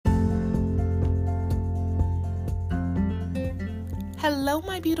Hello,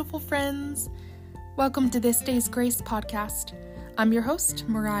 my beautiful friends. Welcome to this day's Grace podcast. I'm your host,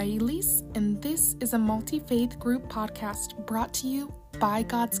 Alyssa, and this is a multi-faith group podcast brought to you by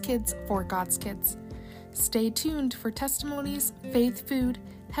God's kids for God's kids. Stay tuned for testimonies, faith food,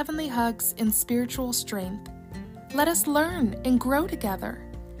 heavenly hugs, and spiritual strength. Let us learn and grow together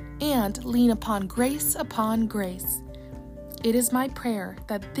and lean upon grace upon grace. It is my prayer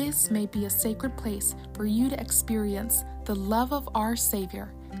that this may be a sacred place for you to experience the love of our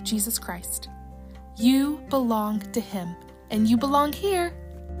Savior, Jesus Christ. You belong to Him, and you belong here.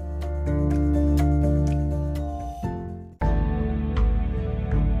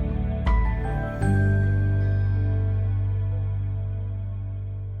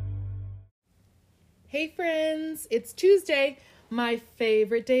 Hey friends, it's Tuesday, my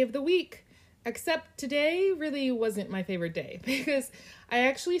favorite day of the week. Except today really wasn't my favorite day because I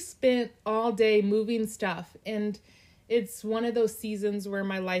actually spent all day moving stuff, and it's one of those seasons where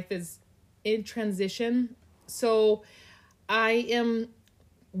my life is in transition. So I am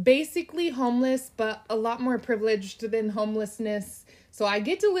basically homeless, but a lot more privileged than homelessness. So I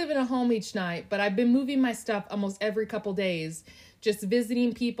get to live in a home each night, but I've been moving my stuff almost every couple days, just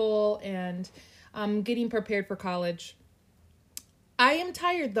visiting people and getting prepared for college. I am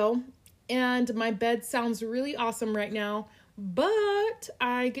tired though. And my bed sounds really awesome right now, but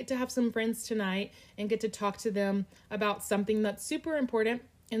I get to have some friends tonight and get to talk to them about something that's super important.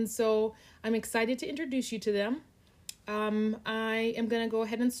 And so I'm excited to introduce you to them. I am going to go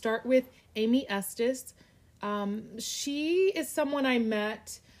ahead and start with Amy Estes. She is someone I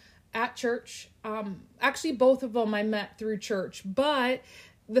met at church. Actually, both of them I met through church, but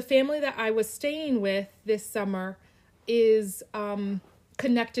the family that I was staying with this summer is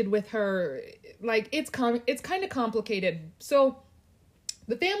connected with her. Like it's kind of complicated. So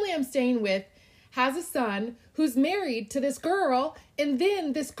the family I'm staying with has a son who's married to this girl, and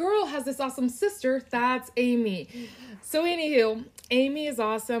then this girl has this awesome sister. That's Amy. So anywho, Amy is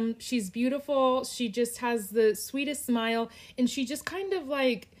awesome. She's beautiful. She just has the sweetest smile, and she just kind of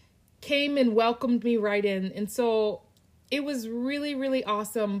like came and welcomed me right in. And so it was really, really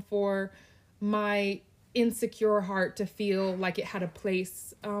awesome for my insecure heart to feel like it had a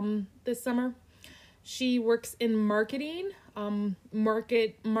place this summer. She works in marketing,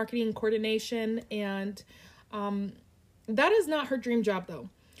 marketing coordination, and that is not her dream job though.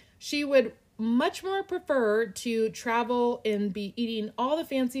 She would much more prefer to travel and be eating all the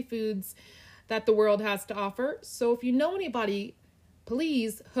fancy foods that the world has to offer. So if you know anybody,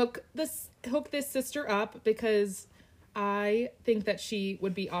 please hook this sister up, because I think that she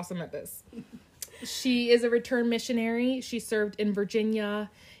would be awesome at this. She is a return missionary. She served in Virginia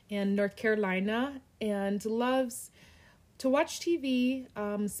and North Carolina and loves to watch TV,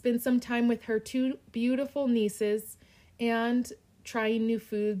 spend some time with her two beautiful nieces, and trying new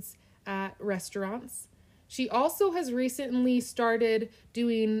foods at restaurants. She also has recently started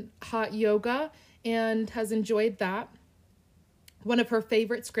doing hot yoga and has enjoyed that. One of her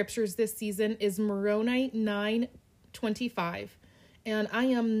favorite scriptures this season is Moroni 9:25. And I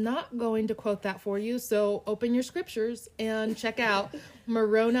am not going to quote that for you, so open your scriptures and check out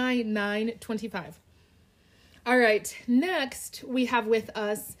Moroni 9:25. All right, next we have with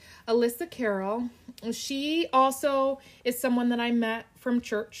us Alyssa Carroll. She also is someone that I met from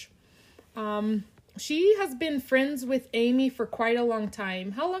church. She has been friends with Amy for quite a long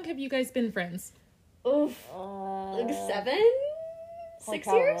time. How long have you guys been friends? Like 6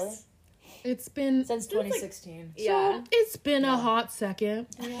 years? It's been since 2016. So it's been a hot second.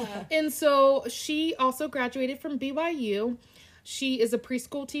 Yeah. And so she also graduated from BYU. She is a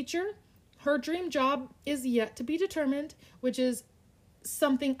preschool teacher. Her dream job is yet to be determined, which is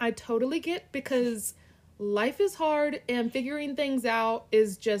something I totally get, because life is hard and figuring things out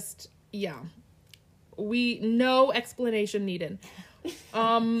is just, no explanation needed.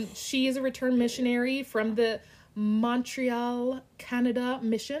 She is a return missionary from the Montreal, Canada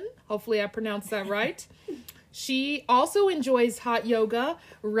mission. Hopefully I pronounced that right. She also enjoys hot yoga,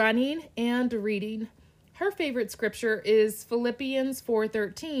 running, and reading. Her favorite scripture is Philippians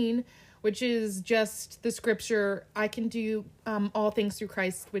 4:13, which is just the scripture, I can do all things through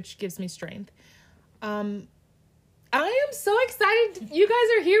Christ, which gives me strength. I am so excited you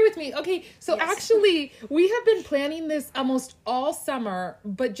guys are here with me. Okay, so Actually, we have been planning this almost all summer,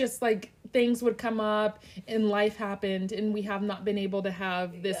 but just like things would come up and life happened, and we have not been able to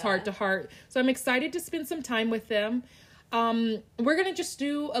have this heart to heart. So I'm excited to spend some time with them. We're going to just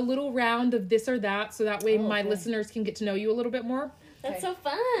do a little round of this or that, so that way my listeners can get to know you a little bit more. That's so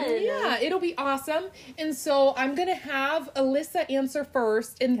fun. Yeah, it'll be awesome. And so I'm going to have Alyssa answer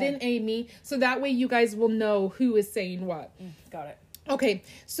first and then Amy, so that way you guys will know who is saying what. Got it. Okay,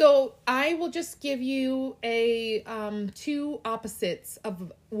 so I will just give you a two opposites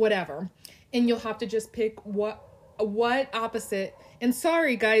of whatever, and you'll have to just pick what opposite. And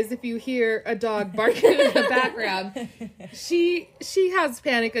sorry guys if you hear a dog barking in the background. She has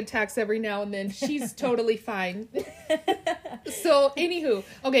panic attacks every now and then. She's totally fine. So anywho,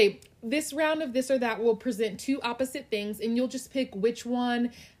 okay, this round of this or that will present two opposite things, and you'll just pick which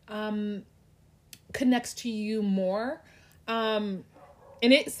one connects to you more. And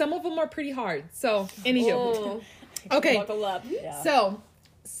some of them are pretty hard. So, anywho. Oh, Okay. buckle up. Yeah. So,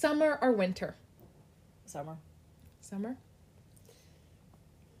 summer or winter? Summer. Summer?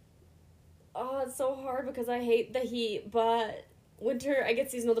 Oh, it's so hard because I hate the heat, but winter, I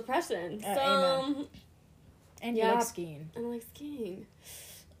get seasonal depression. So, Amen. And you Yeah. like skiing. I like skiing.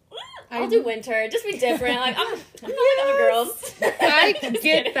 I- I'll do winter. Just be different. Like, I'm not like other girls. I Just get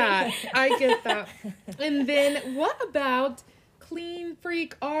kidding. that. I get that. And then, what about clean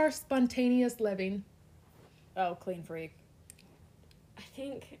freak or spontaneous living? Oh, clean freak. I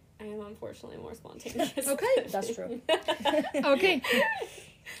think I am unfortunately more spontaneous. Okay. That's true. Okay.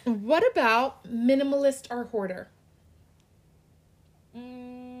 What about minimalist or hoarder?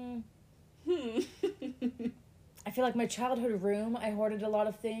 I feel like my childhood room, I hoarded a lot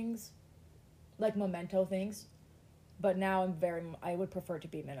of things, like memento things. But now I would prefer to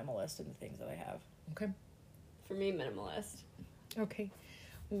be minimalist in the things that I have. Okay. For me, minimalist. Okay.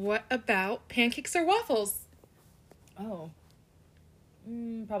 What about pancakes or waffles? Oh.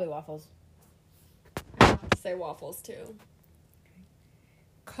 Probably waffles. I have to say waffles too.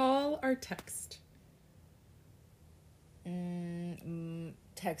 Call or text?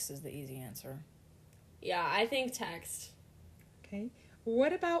 Text is the easy answer. Yeah, I think text. Okay.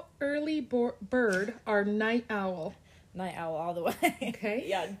 What about early bird or night owl? Night owl all the way. Okay.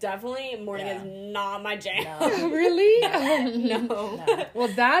 Yeah, definitely morning Yeah. is not my jam. No. Really? No. No. Well,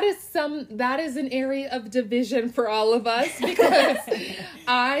 that is an area of division for all of us because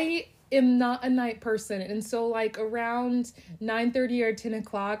I am not a night person, and so like around 9:30 or 10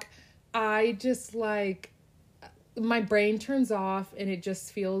 o'clock, I just like my brain turns off, and it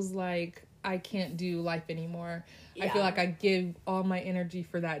just feels like I can't do life anymore. I feel Yeah. like I give all my energy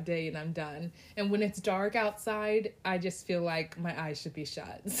for that day and I'm done. And when it's dark outside, I just feel like my eyes should be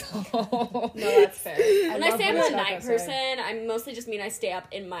shut. So No, that's fair. When I love say I'm when a it's dark night outside. person, I mostly just mean I stay up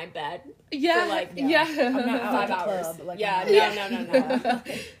in my bed yeah, for like yeah. I'm not out 5 at the hours. club, like Yeah, I'm not-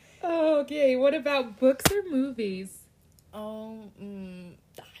 no. Okay, what about books or movies?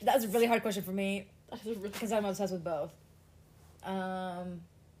 That's a really hard question for me That's really- because I'm obsessed with both.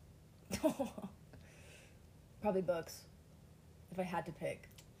 Probably books. If I had to pick.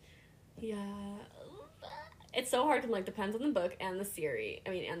 Yeah. It's so hard because like depends on the book and the series. I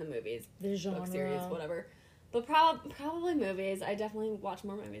mean, and the movies. The genre. Book series, whatever. But probably movies. I definitely watch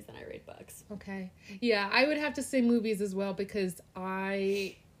more movies than I read books. Okay. Yeah, I would have to say movies as well because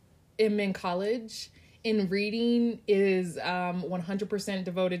I am in college and reading is 100%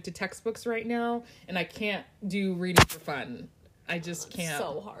 devoted to textbooks right now, and I can't do reading for fun. I just can't.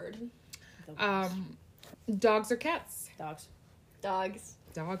 So hard. Dogs or cats? Dogs. Dogs.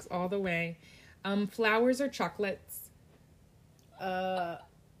 Dogs all the way. Flowers or chocolates?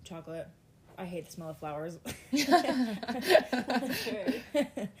 Chocolate. I hate the smell of flowers.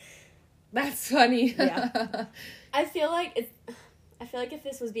 That's funny. Yeah. I feel like if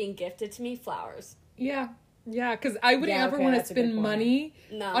this was being gifted to me, flowers. Yeah, because I wouldn't Yeah, ever okay, want to that's a good spend point. money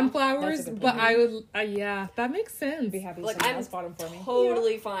No. on flowers, That's a good but point. I would, yeah, that makes sense. Be happy Like, someone I'm else bought them for me.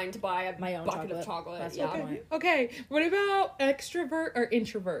 Totally fine to buy a My own bucket of chocolate. That's Yeah. a good point. Okay, what about extrovert or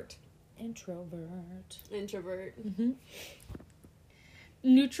introvert? Introvert. Introvert.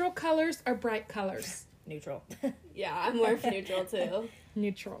 Neutral colors or bright colors? Neutral. Yeah, I'm more neutral too.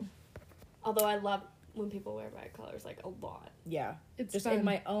 Neutral. Although I love when people wear bright colors like a lot. Yeah. It's Just fun. in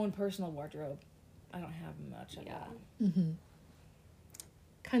my own personal wardrobe. I don't have much at Yeah. all.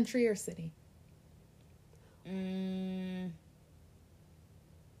 Country or city?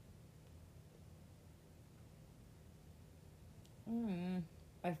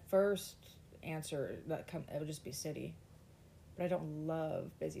 My first answer it would just be city, but I don't love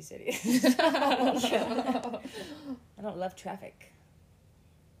busy cities. I don't love traffic.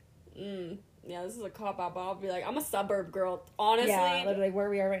 Yeah, this is a cop out, but I'll be like, I'm a suburb girl. Honestly. Yeah, literally where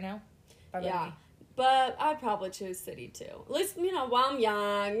we are right now. Yeah. But I'd probably choose city too. At least, while I'm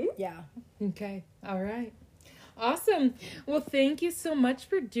young. Yeah. Okay, all right. Awesome. Well, thank you so much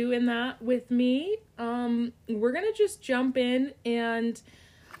for doing that with me. We're going to just jump in and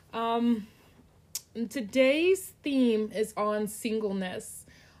today's theme is on singleness.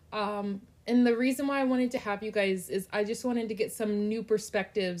 And the reason why I wanted to have you guys is I just wanted to get some new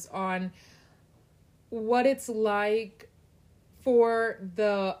perspectives on what it's like for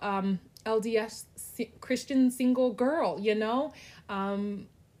the LDS Christian single girl, you know?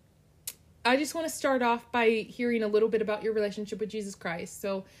 I just want to start off by hearing a little bit about your relationship with Jesus Christ.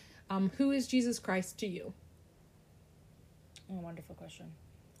 So, who is Jesus Christ to you? Oh, wonderful question.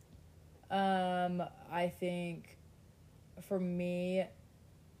 I think for me,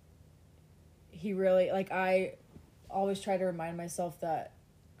 he really, like, I always try to remind myself that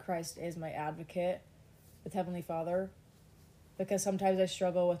Christ is my advocate with Heavenly Father, because sometimes I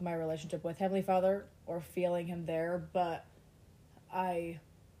struggle with my relationship with Heavenly Father or feeling him there, but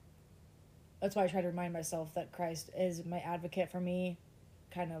that's why I try to remind myself that Christ is my advocate for me,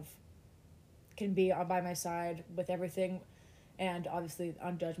 kind of can be by my side with everything, and obviously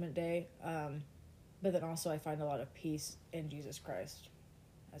on Judgment Day, but then also I find a lot of peace in Jesus Christ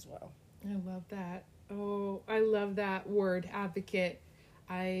as well. I love that. Oh, I love that word, advocate.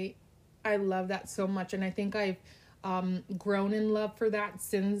 I love that so much, and I think I've grown in love for that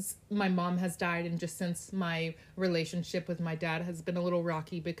since my mom has died, and just since my relationship with my dad has been a little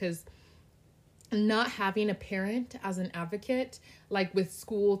rocky, because not having a parent as an advocate, like with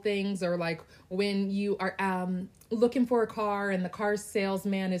school things, or like when you are looking for a car and the car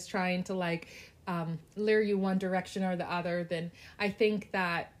salesman is trying to like lure you one direction or the other, then I think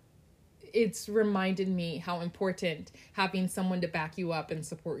that it's reminded me how important having someone to back you up and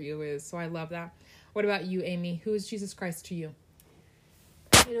support you is. So I love that. What about you, Amy? Who is Jesus Christ to you?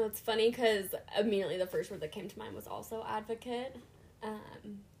 You know, it's funny because immediately the first word that came to mind was also advocate.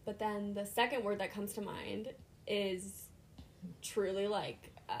 But then the second word that comes to mind is truly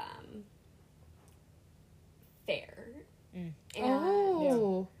like fair.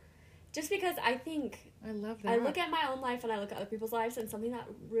 And just because I think I love that. I look at my own life and I look at other people's lives, and something that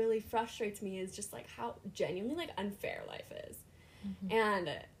really frustrates me is just like how genuinely like unfair life is. Mm-hmm. And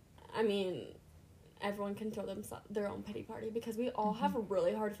I mean, everyone can throw their own pity party because we all have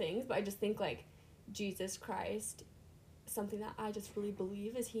really hard things, but I just think like Jesus Christ, something that I just really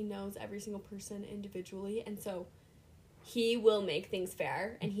believe is he knows every single person individually, and so he will make things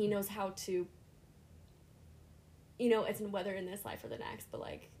fair, and he knows how to, you know, it's whether in this life or the next, but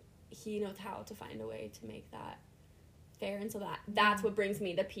like he knows how to find a way to make that fair, and so that's what brings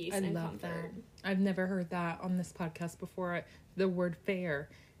me the peace and comfort. That. I've never heard that on this podcast before. The word fair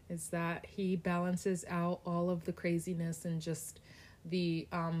is that he balances out all of the craziness and just the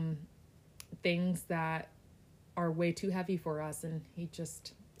things that are way too heavy for us, and he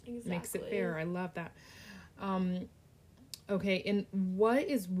just makes it fair. I love that. Okay, and what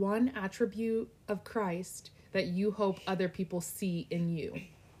is one attribute of Christ that you hope other people see in you?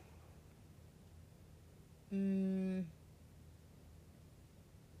 I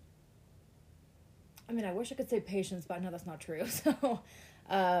mean, I wish I could say patience, but I know that's not true. So,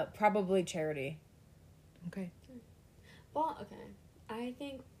 probably charity. Okay. Well, okay. I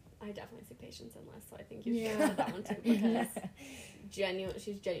think I definitely see patience in Liz, so I think you should have that one too, because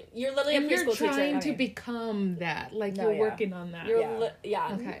she's genuine. You're literally and a preschool teacher. You're trying to become that. Like, you're working on that.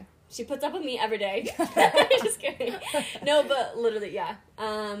 Okay. She puts up with me every day. Just kidding. No, but literally, yeah.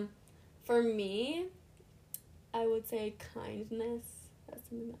 For me, I would say kindness. That's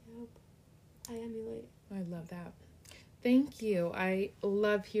something that I hope I emulate. I love that. Thank you. I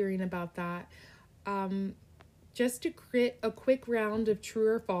love hearing about that. Just to create a quick round of true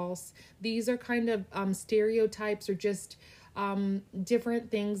or false, these are kind of stereotypes or just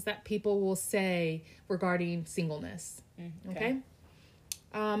different things that people will say regarding singleness. Okay?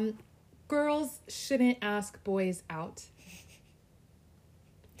 Girls shouldn't ask boys out.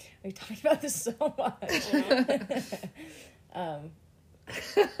 We talked about this so much.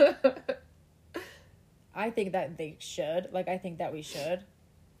 I think that they should. Like, I think that we should,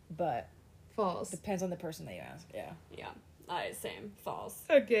 but false. Depends on the person that you ask. Yeah. Same. False.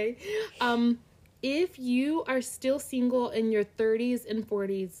 Okay. If you are still single in your 30s and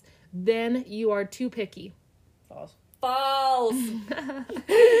 40s, then you are too picky. False. Boo.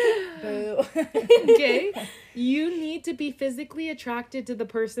 Okay. You need to be physically attracted to the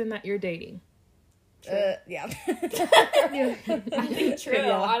person that you're dating. Yeah. I think true.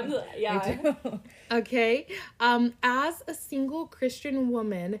 Yeah. Okay. As a single Christian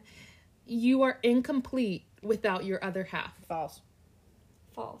woman, you are incomplete without your other half. False.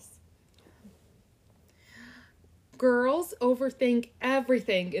 Girls overthink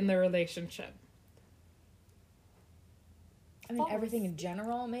everything in their relationship. I mean, everything in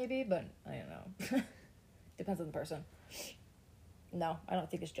general, maybe, but I don't know. Depends on the person. No, I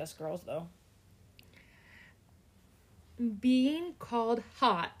don't think it's just girls, though. Being called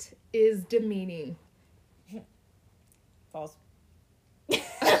hot is demeaning. False.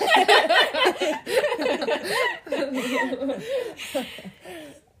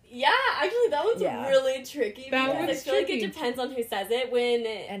 Yeah, actually, that one's really tricky That because I one's feel like tricky. it depends on who says it when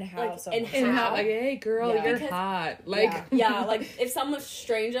And how like, someone and says it. And how. how, like, hey, girl, Yeah. you're Because- hot. Like, Yeah, like if some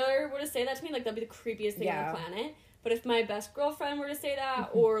stranger were to say that to me, like that'd be the creepiest thing Yeah. on the planet. But if my best girlfriend were to say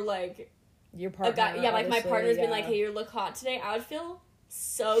that, or like Your a partner. guy, yeah, like my obviously, partner's been yeah. like, "Hey, you look hot today," I would feel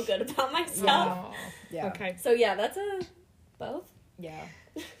so good about myself. Aw. Yeah. Okay. So yeah, that's a both. Yeah.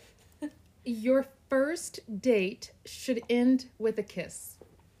 Your first date should end with a kiss.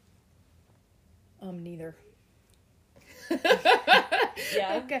 Neither.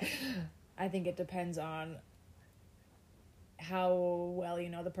 Yeah. Okay. I think it depends on how well you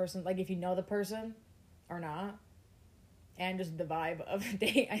know the person. Like, if you know the person or not. And just the vibe of the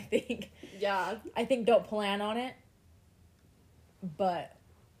date, I think. Yeah. I think don't plan on it. But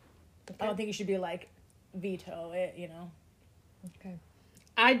Okay. I don't think you should be like, veto it, you know? Okay.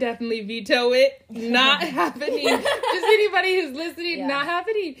 I definitely veto it. Not happening. Just anybody who's listening, Yeah. not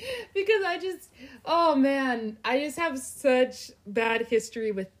happening. Because oh man, I just have such bad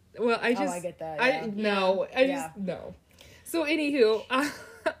history with, I get that, yeah. No. So anywho,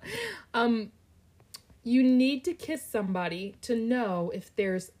 you need to kiss somebody to know if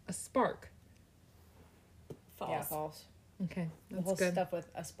there's a spark. False. Yeah, false. Okay, The that's whole good. stuff with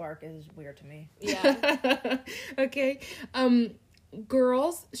a spark is weird to me. Yeah. Okay.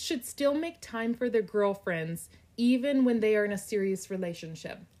 Girls should still make time for their girlfriends even when they are in a serious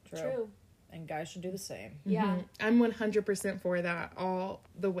relationship. True. And guys should do the same. Yeah. Mhm. I'm 100% for that all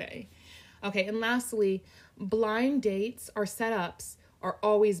the way. Okay, and lastly, blind dates or setups are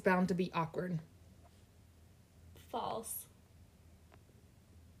always bound to be awkward. False.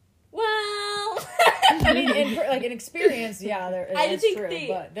 Well. I mean, in experience, yeah, I it's think true, they-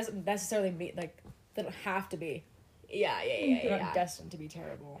 but doesn't necessarily mean, like, they don't have to be. Yeah. They're not destined to be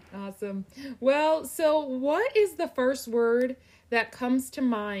terrible. Awesome. Well, so what is the first word that comes to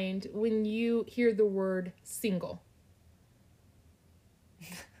mind when you hear the word single?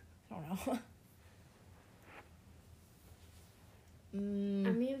 I don't know. I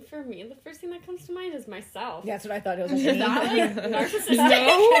mean, for me, the first thing that comes to mind is myself. Yeah, that's what I thought it was. Is that like narcissistic?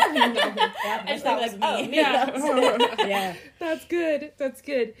 Yeah, I just that think was like, oh, me. me. Yeah. That's good. That's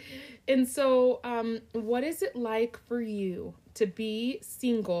good. And so, what is it like for you to be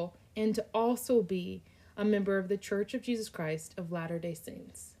single and to also be a member of the Church of Jesus Christ of Latter-day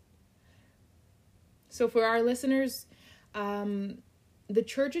Saints? So for our listeners, the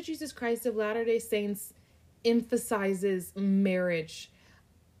Church of Jesus Christ of Latter-day Saints emphasizes marriage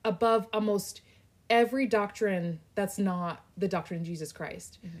above almost every doctrine that's not the doctrine of Jesus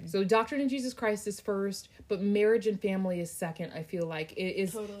Christ. Mm-hmm. So doctrine of Jesus Christ is first, but marriage and family is second. I feel like it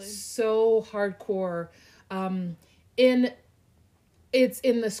is so hardcore. It's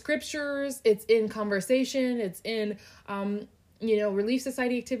in the scriptures, it's in conversation, it's in Relief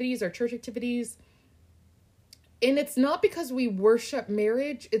Society activities or church activities. And it's not because we worship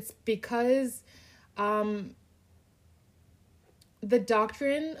marriage, it's because the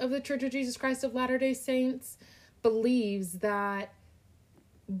doctrine of the Church of Jesus Christ of Latter-day Saints believes that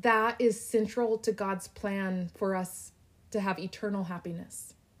is central to God's plan for us to have eternal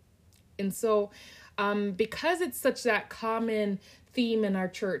happiness. And so, because it's such that common theme in our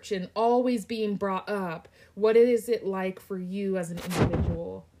church and always being brought up, what is it like for you as an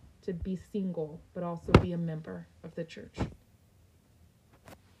individual to be single, but also be a member of the church?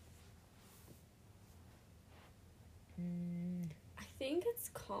 I think it's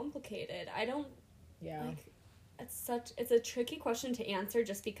complicated. I don't Yeah. it's a tricky question to answer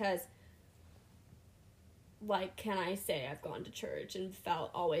just because like, can I say I've gone to church and felt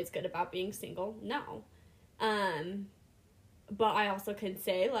always good about being single? No. But I also can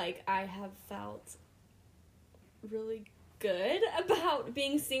say, like, I have felt really good about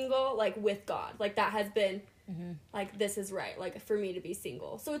being single, like, with God. Like, that has been, like, this is right, like, for me to be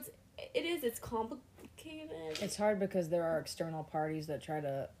single. So it's complicated. It's hard because there are external parties that try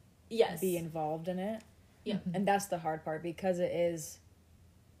to be involved in it. Yeah. And that's the hard part because it's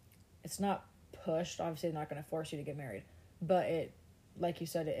not pushed. Obviously, they're not going to force you to get married. But it, like you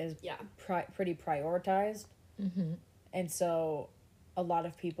said, it is pretty prioritized. Mm-hmm. And so a lot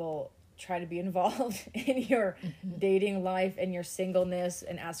of people try to be involved in your dating life and your singleness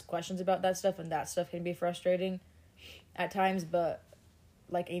and ask questions about that stuff. And that stuff can be frustrating at times. But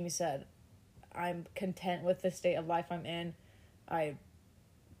like Amy said, I'm content with the state of life I'm in. And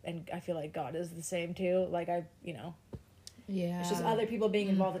I feel like God is the same too. Like Yeah. It's just other people being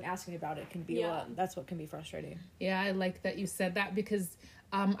involved and asking about it can be Yeah. that's what can be frustrating. Yeah, I like that you said that because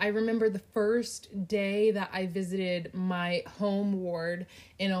I remember the first day that I visited my home ward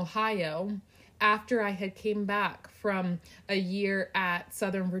in Ohio after I had came back from a year at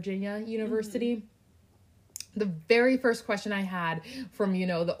Southern Virginia University. The very first question I had from,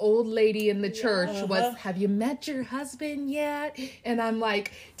 the old lady in the church was, have you met your husband yet? And I'm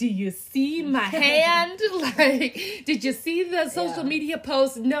like, do you see my hand? Like, did you see the social media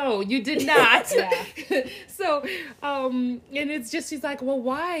post? No, you did not. So, and it's just, she's like, well,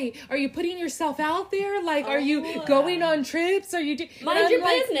 why? Are you putting yourself out there? Like, are you going on trips? Are you mind your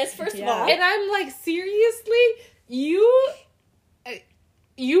business, first of all. And I'm like, seriously?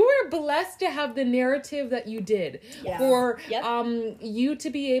 You were blessed to have the narrative that you did for you to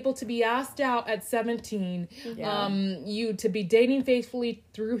be able to be asked out at 17, you to be dating faithfully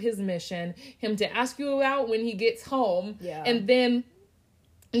through his mission, him to ask you out when he gets home, and then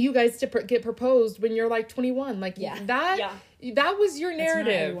you guys to get proposed when you're like 21. Like that was your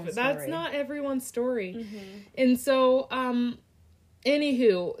narrative. That's not everyone's story. And so,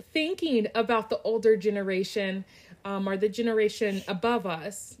 anywho, thinking about the older generation, or the generation above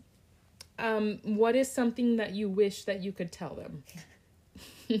us, what is something that you wish that you could tell them?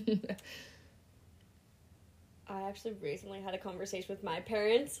 I actually recently had a conversation with my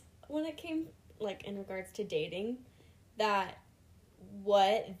parents when it came, like, in regards to dating, that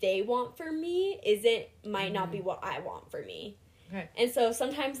what they want for me might not be what I want for me. Okay. And so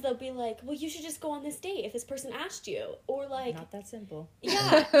sometimes they'll be like, well, you should just go on this date if this person asked you. Or like... Not that simple.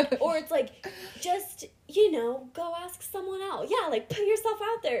 Yeah. Or it's like, just, go ask someone else. Yeah, like, put yourself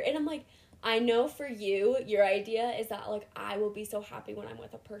out there. And I'm like, I know for you, your idea is that, like, I will be so happy when I'm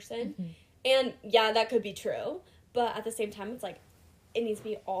with a person. And, yeah, that could be true. But at the same time, it's like, it needs to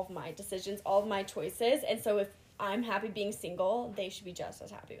be all of my decisions, all of my choices. And so if I'm happy being single, they should be just as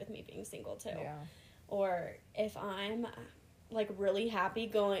happy with me being single, too. Yeah. Or if I'm... like really happy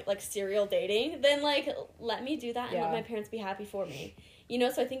going like serial dating, then like let me do that and let my parents be happy for me,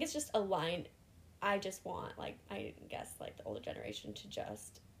 so I think it's just a line. I just want, like, I guess, like, the older generation to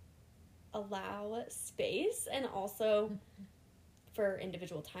just allow space and also for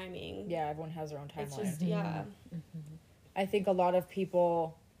individual timing. Yeah, everyone has their own timeline. It's just I think a lot of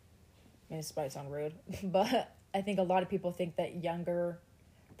people, this might sound rude, but I think a lot of people think that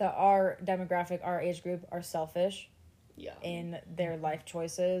our demographic, our age group, are selfish in their life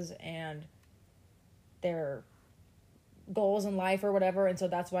choices and their goals in life or whatever, and so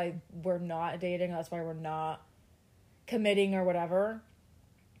that's why we're not dating, that's why we're not committing or whatever.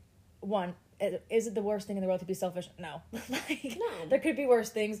 Is it the worst thing in the world to be selfish? No. No. There could be worse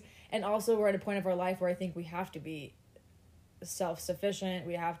things, and also we're at a point of our life where I think we have to be self-sufficient,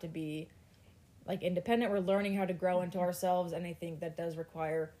 we have to be, like, independent, we're learning how to grow into ourselves, and I think that does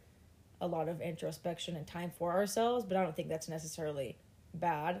require a lot of introspection and time for ourselves, but I don't think that's necessarily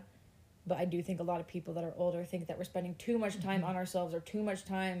bad. But I do think a lot of people that are older think that we're spending too much time on ourselves or too much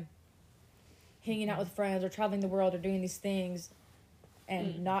time hanging out with friends or traveling the world or doing these things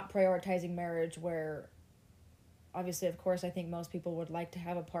and not prioritizing marriage, where obviously, of course, I think most people would like to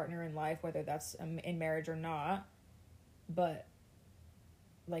have a partner in life, whether that's in marriage or not. But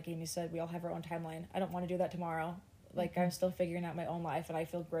like Amy said, we all have our own timeline. I don't want to do that tomorrow. Like, I'm still figuring out my own life, and I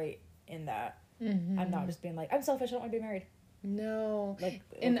feel great in that. I'm not just being like, I'm selfish, I don't want to be married. No. Like,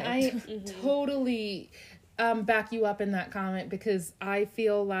 and okay. I totally back you up in that comment, because I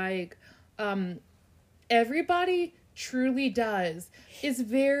feel like everybody truly does. It's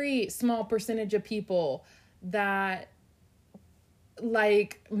very small percentage of people that,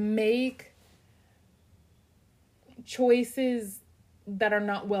 like, make choices that are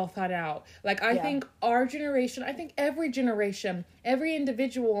not well thought out. Like, I think our generation, I think every generation, every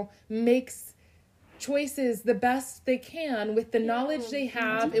individual makes choices the best they can with the knowledge they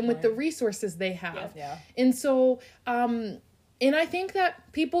have and with the resources they have. And so, and I think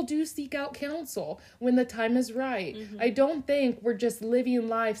that people do seek out counsel when the time is right. I don't think we're just living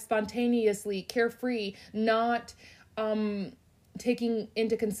life spontaneously, carefree, not taking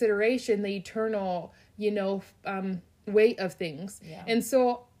into consideration the eternal, weight of things. And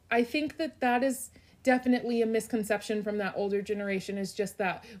so I think that is definitely a misconception from that older generation, is just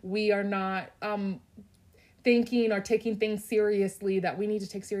that we are not thinking or taking things seriously that we need to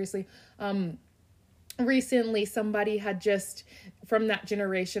take seriously. Recently, somebody had just, from that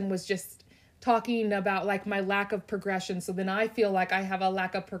generation, was just talking about, like, my lack of progression. So then I feel like I have a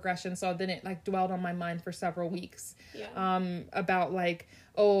lack of progression. So then it, like, dwelled on my mind for several weeks about, like,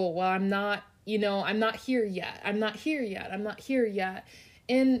 oh, well, I'm not here yet. I'm not here yet. I'm not here yet.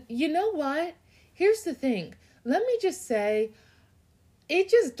 And you know what? Here's the thing. let me just say, it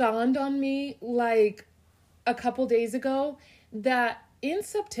just dawned on me like a couple days ago that in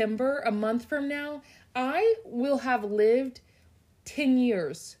September, a month from now, I will have lived 10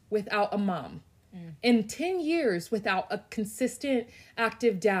 years without a mom. And 10 years without a consistent,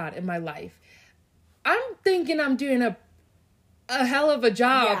 active dad in my life. I'm thinking I'm doing a hell of a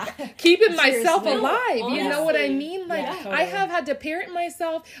job keeping myself alive. You know what I mean? Like, totally. I have had to parent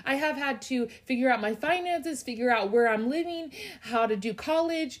myself. I have had to figure out my finances, figure out where I'm living, how to do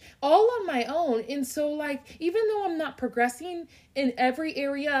college, all on my own. And so, like, even though I'm not progressing in every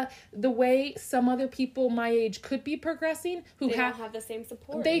area the way some other people my age could be progressing, who don't have the same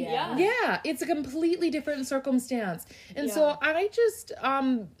support. It's a completely different circumstance. And so I just,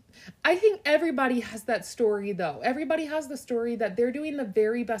 I think everybody has that story, though. Everybody has the story that they're doing the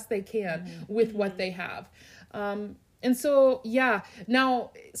very best they can with what they have. And so,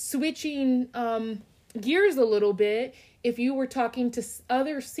 now switching gears a little bit, if you were talking to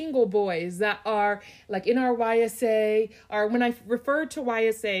other single boys that are like in our YSA, or when I refer to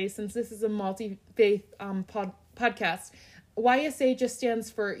YSA, since this is a multi-faith podcast, YSA just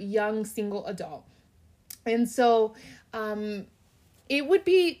stands for Young Single Adult. And so, it would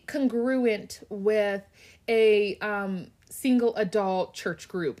be congruent with a single adult church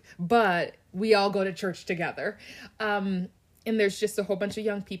group, but we all go to church together. And there's just a whole bunch of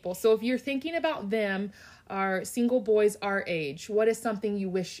young people. So if you're thinking about them, our single boys our age, what is something you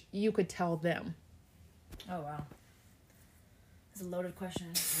wish you could tell them? Oh, wow. That's a loaded question.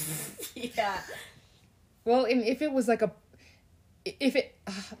 Well, and if it was like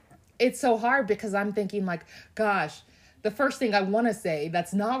it's so hard because I'm thinking like, gosh, the first thing I want to say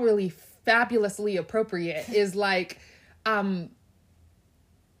that's not really fabulously appropriate is like,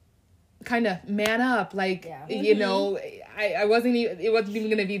 kind of man up, like, you know, it wasn't even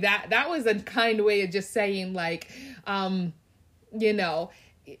going to be that. That was a kind way of just saying like, you know,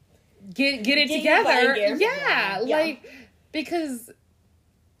 get it together. Like, because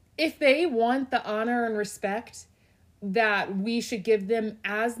if they want the honor and respect that we should give them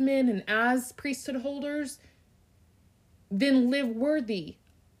as men and as priesthood holders, then live worthy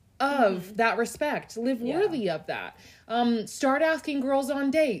of that respect. Live worthy of that. Start asking girls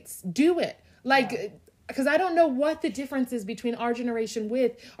on dates. Do it. Like, because I don't know what the difference is between our generation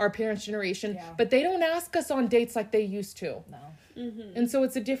with our parents' generation, but they don't ask us on dates like they used to. No. And so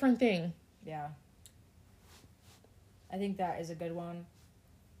it's a different thing. Yeah. I think that is a good one.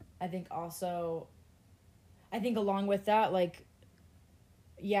 I think along with that, like,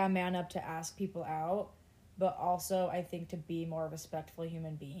 man up to ask people out, but also I think to be more respectful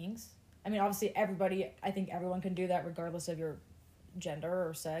human beings. I mean, obviously I think everyone can do that regardless of your gender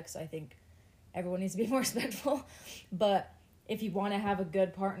or sex. I think everyone needs to be more respectful. But if you want to have a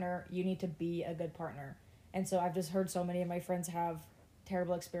good partner, you need to be a good partner. And so I've just heard so many of my friends have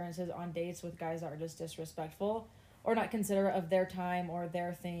terrible experiences on dates with guys that are just disrespectful or not considerate of their time or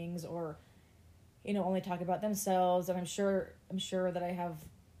their things, or, you know, only talk about themselves. And I'm sure that I have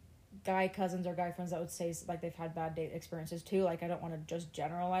guy cousins or guy friends that would say like they've had bad date experiences too. Like, I don't want to just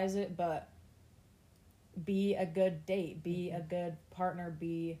generalize it, but be a good date, be a good partner,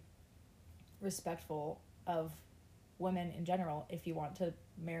 be respectful of women in general if you want to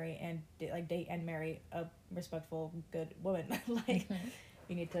marry and date and marry a respectful, good woman. Like,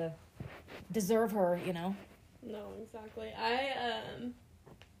 you need to deserve her, you know? No, exactly. I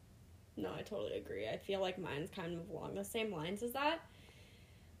totally agree. I feel like mine's kind of along the same lines as that.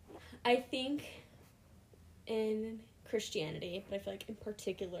 I think in Christianity, but I feel like in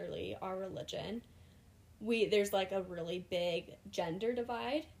particularly our religion, there's like a really big gender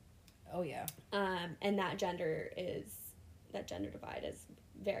divide. Oh yeah. And that gender divide is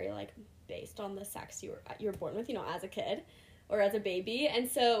very like based on the sex you were born with, you know, as a kid or as a baby. And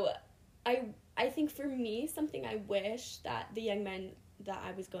so I think for me, something I wish that the young men that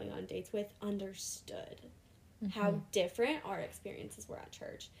I was going on dates with understood how different our experiences were at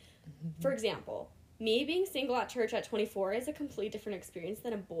church. For example, me being single at church at 24 is a completely different experience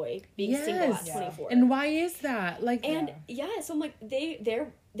than a boy being single at 24. And why is that? Like, so I'm like, they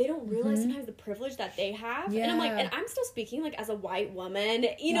don't realize sometimes the privilege that they have. And I'm like, and I'm still speaking like as a white woman,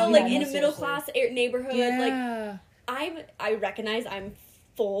 you know, like in a middle class neighborhood. Like, I recognize I'm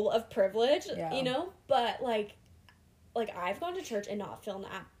full of privilege, you know, but like I've gone to church and not feeling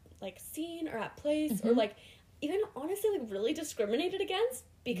at like seen or at place or like even honestly like really discriminated against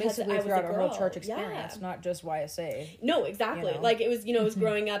because basically I was throughout a girl. Our whole church experience, not just YSA. No, exactly. You know? Like it was, you know, it was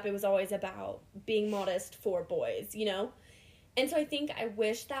growing up, it was always about being modest for boys, you know? And so I think I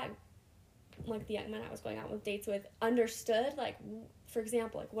wish that like, the young men I was going out with dates with understood, like, for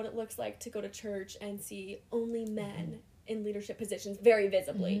example, like, what it looks like to go to church and see only men in leadership positions very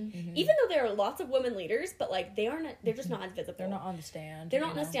visibly. Even though there are lots of women leaders, but, like, they're just not as visible. They're not on the stand. They're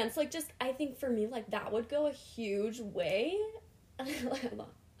not on the stand. So, like, just, I think for me, like, that would go a huge way,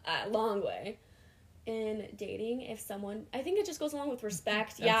 a long way in dating if someone, I think it just goes along with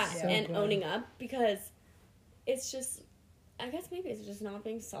respect, and good. Owning up, because it's just, I guess maybe it's just not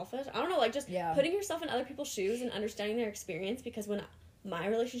being selfish. I don't know, like, just putting yourself in other people's shoes and understanding their experience, because when my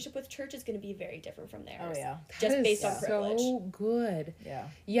relationship with church is going to be very different from theirs. Oh, yeah. Just based on privilege. So good. Yeah.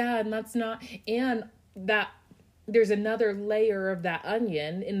 Yeah, and that's not, and that, there's another layer of that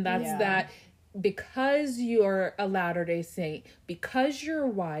onion, and that's that because you're a Latter-day Saint, because you're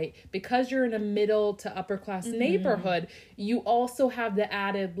white, because you're in a middle to upper class neighborhood, you also have the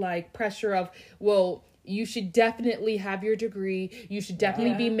added, like, pressure of, well, you should definitely have your degree. You should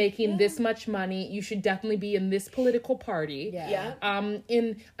definitely be making this much money. You should definitely be in this political party.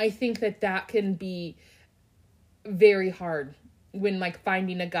 And I think that can be very hard when, like,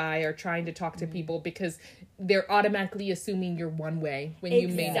 finding a guy or trying to talk to people, because they're automatically assuming you're one way when you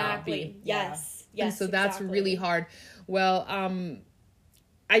may not be. Yes. And so that's really hard. Well,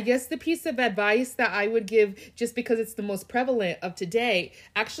 I guess the piece of advice that I would give, just because it's the most prevalent of today,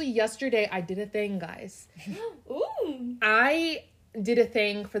 actually yesterday I did a thing, guys. Ooh. I did a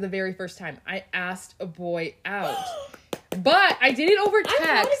thing for the very first time. I asked a boy out. But I did it over text. I'm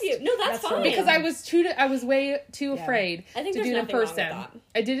proud of you. No, that's fine. Because I was way too afraid to do it in person.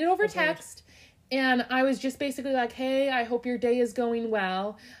 I did it over text, and I was just basically like, "Hey, I hope your day is going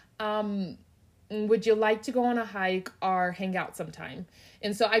well. Would you like to go on a hike or hang out sometime?"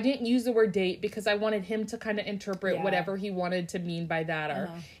 And so I didn't use the word date because I wanted him to kind of interpret whatever he wanted to mean by that or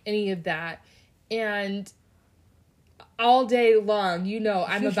any of that. And all day long,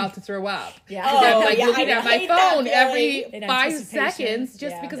 I'm about to throw up. I'm like looking at my phone every 5 seconds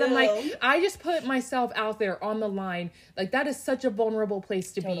just because I'm like, I just put myself out there on the line. Like, that is such a vulnerable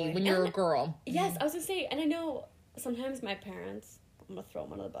place to be when you're a girl. Yes, I was going to say, and I know sometimes my parents, I'm going to throw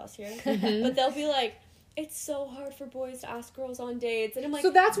them under the bus here, but they'll be like, it's so hard for boys to ask girls on dates. And I'm like,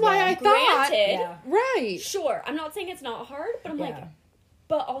 so that's why I thought, right. Sure, I'm not saying it's not hard, but I'm like,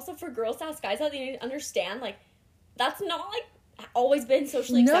 but also for girls to ask guys out, they need to understand, like, that's not, like, always been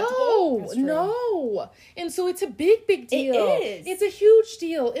socially acceptable. No. And so it's a big deal. It is. It's a huge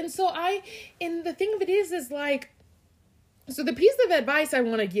deal. And so and the thing of it is like, so the piece of advice I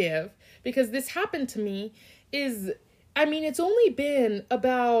want to give, because this happened to me, is, I mean, it's only been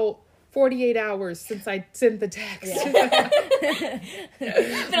about 48 hours since I sent the text. It's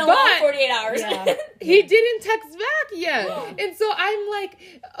been a long 48 hours. He didn't text back yet. And so I'm like,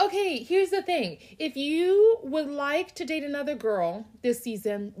 okay, here's the thing. If you would like to date another girl this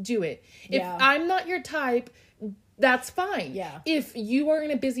season, do it. If I'm not your type, that's fine. If you are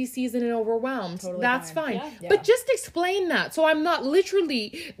in a busy season and overwhelmed, that's fine. But just explain that, so I'm not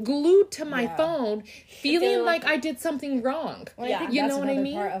literally glued to my phone feeling like I did something wrong. Well, I think that's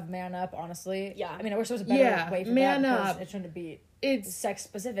another part of man up, honestly. I mean, I wish there was a better way for man that, up. It shouldn't be it's sex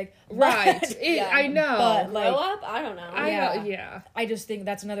specific, right? I know, but like, grow up. I don't know. I just think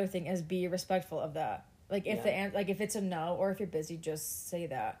that's another thing, is be respectful of that. Like, if if it's a no, or if you're busy, just say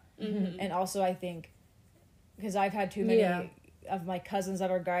that. And also, I think, because I've had too many of my cousins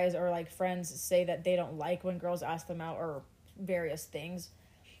that are guys or, like, friends say that they don't like when girls ask them out or various things.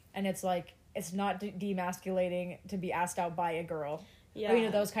 And it's like, it's not demasculating to be asked out by a girl. Or, you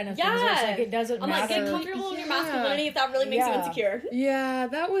know, those kind of things. It's like, it doesn't matter. I'm like, get comfortable in your masculinity if that really makes you insecure.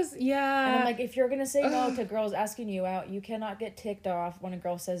 That was, And I'm like, if you're going to say no to girls asking you out, you cannot get ticked off when a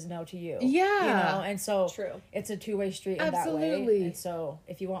girl says no to you. You know? And so, it's a two-way street in that way. And so,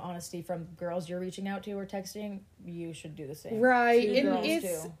 if you want honesty from girls you're reaching out to or texting, you should do the same. Right.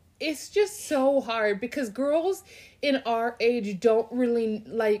 And it's just so hard, because girls in our age don't really,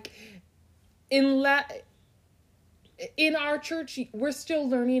 like, in our church, we're still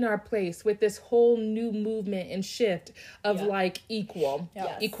learning our place with this whole new movement and shift of like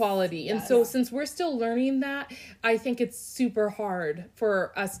equality. And so since we're still learning that, I think it's super hard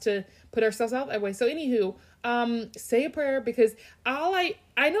for us to put ourselves out that way. So anywho, say a prayer, because I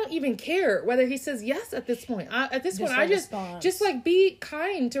don't even care whether he says yes at this point. At this point, I just like be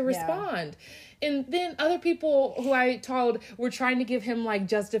kind to respond. And then other people who I told were trying to give him like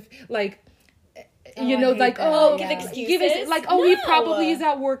you know, like, that. Give excuses. Like, he probably is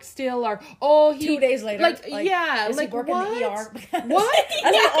at work still, or, he... 2 days later. Like yeah, is like, he working what? in the ER? What?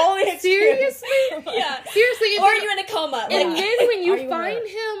 That's the only excuse. Seriously? Yeah. Seriously? Or are you in a coma? And then when you Are you find hurt?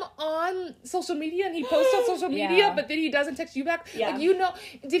 him on social media, and he posts on social media, but then he doesn't text you back, like, you know,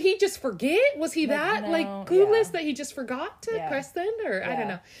 did he just forget? Was he that, clueless that he just forgot to press send? Or, I don't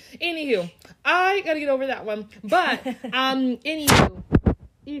know. Anywho, I gotta get over that one. But, anywho,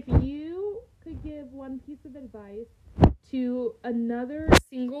 if you could give one piece of advice to another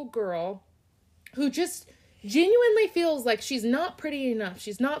single girl who just genuinely feels like she's not pretty enough,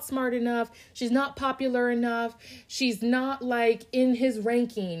 she's not smart enough, she's not popular enough, she's not, like, in his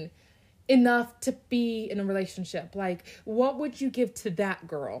ranking enough to be in a relationship, like, what would you give to that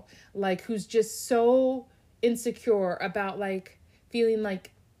girl, like, who's just so insecure about, like, feeling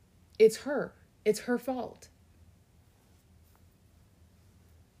like it's her fault?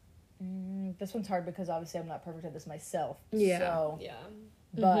 This one's hard because obviously I'm not perfect at this myself. Yeah. So, Yeah.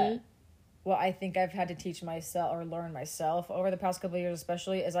 But what I think I've had to teach myself or learn myself over the past couple of years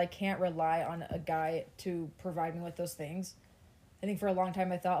especially is I can't rely on a guy to provide me with those things. I think for a long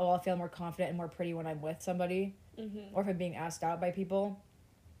time I thought, I'll feel more confident and more pretty when I'm with somebody or if I'm being asked out by people.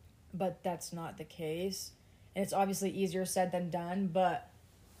 But that's not the case. And it's obviously easier said than done, but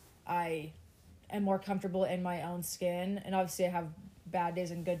I am more comfortable in my own skin. And obviously I have bad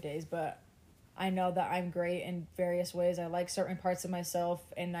days and good days, but I know that I'm great in various ways. I like certain parts of myself,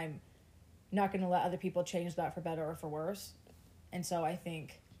 and I'm not going to let other people change that for better or for worse. And so I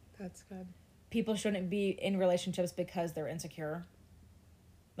think that's good. People shouldn't be in relationships because they're insecure.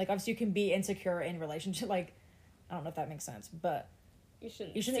 Like, obviously you can be insecure in relationship, like, I don't know if that makes sense, but you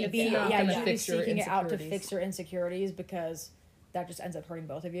shouldn't be seeking it out to fix your insecurities, because that just ends up hurting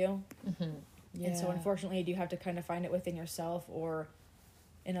both of you. Yeah. And so unfortunately you do have to kind of find it within yourself or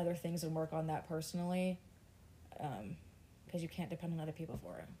in other things and work on that personally, because you can't depend on other people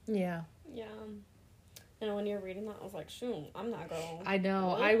for it. Yeah. And when you're reading that, I was like, shoot, I'm that girl. I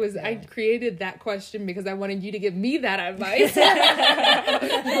know. Really? I created that question because I wanted you to give me that advice.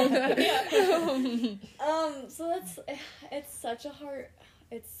 So it's such a hard,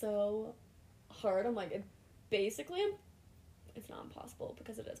 it's so hard. I'm like, it's not impossible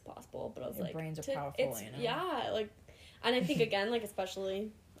because it is possible, but I was Your like, brains are powerful, you know? Yeah, like, and I think again, like,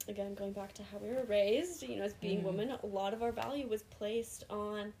 especially, again, going back to how we were raised, you know, as being women, a lot of our value was placed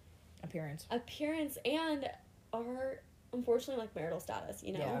on appearance and our, unfortunately, like, marital status,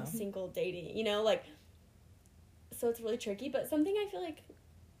 you know, single, dating, you know, like, so it's really tricky. But something I feel like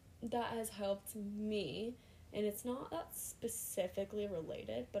that has helped me, and it's not that specifically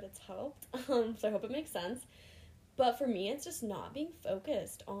related, but it's helped, so I hope it makes sense. But for me, it's just not being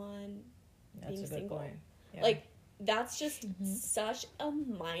focused on being single. Yeah. Like, that's just such a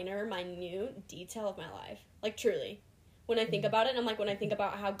minute detail of my life. Like, truly. When I think about it, and I'm like, when I think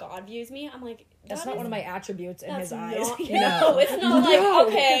about how God views me, I'm like, that's not one of my attributes in his eyes. No, it's not like,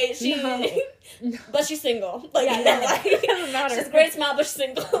 okay, but she's single. Like, it doesn't matter. She has a great smile, but she's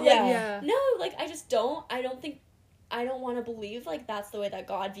single. No, like, I don't want to believe, like, that's the way that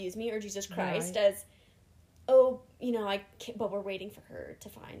God views me, or Jesus Christ as, oh, you know, but we're waiting for her to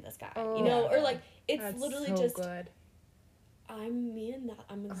find this guy, you know, or, like, it's that's literally so just, good. I'm me and that,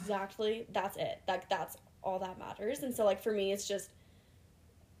 I'm exactly, that's it, that's all that matters. And so, like, for me, it's just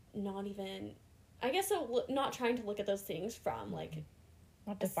not even, I guess, so not trying to look at those things from, like,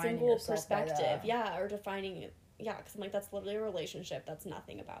 not a single perspective, or defining it. Yeah, because I'm like, that's literally a relationship. That's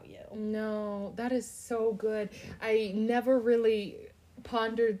nothing about you. No, that is so good. I never really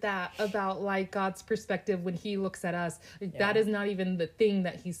pondered that about, like, God's perspective when he looks at us. That is not even the thing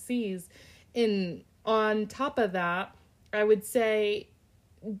that he sees. And on top of that, I would say,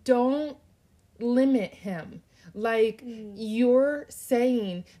 don't limit him. Like, you're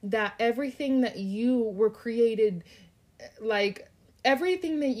saying that everything that you were created, like,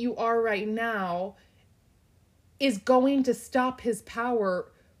 everything that you are right now is going to stop his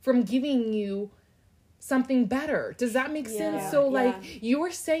power from giving you something better. Does that make sense? So, like,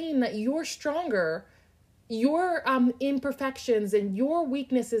 you're saying that you're stronger, your imperfections and your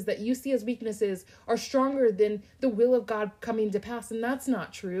weaknesses that you see as weaknesses are stronger than the will of God coming to pass, and that's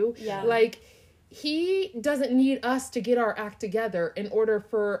not true. Like, he doesn't need us to get our act together in order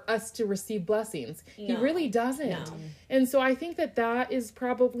for us to receive blessings. He really doesn't. And so I think that is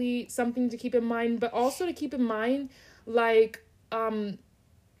probably something to keep in mind, but also to keep in mind, like,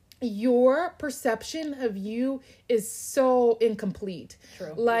 your perception of you is so incomplete.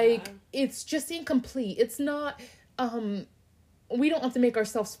 True. Like, it's just incomplete. It's not, we don't have to make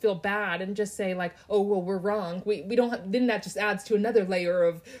ourselves feel bad and just say, like, oh, well, we're wrong. We don't have, then that just adds to another layer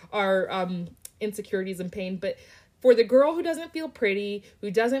of our, insecurities and pain. But for the girl who doesn't feel pretty,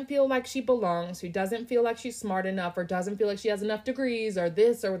 who doesn't feel like she belongs, who doesn't feel like she's smart enough, or doesn't feel like she has enough degrees, or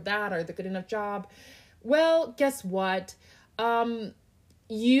this or that, or the good enough job, well, guess what?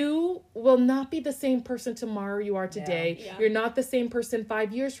 You will not be the same person tomorrow you are today. Yeah. You're not the same person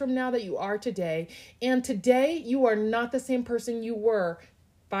 5 years from now that you are today. And today, you are not the same person you were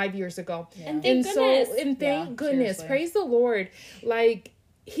 5 years ago. Yeah. And thank goodness. Thank goodness. Seriously. Praise the Lord. Like,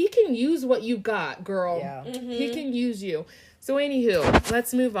 he can use what you got, girl. Yeah. He can use you. So anywho,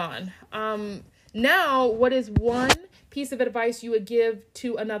 let's move on. Now, what is one piece of advice you would give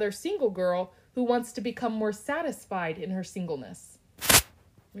to another single girl who wants to become more satisfied in her singleness?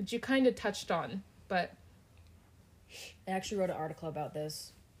 Which you kind of touched on, but... I actually wrote an article about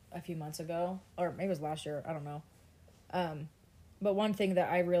this a few months ago, or maybe it was last year, I don't know. But one thing that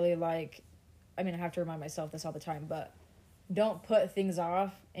I really like, I mean, I have to remind myself this all the time, but don't put things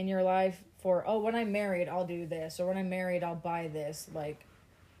off in your life for, oh, when I'm married, I'll do this, or when I'm married, I'll buy this. Like,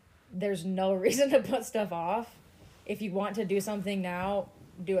 there's no reason to put stuff off. If you want to do something now,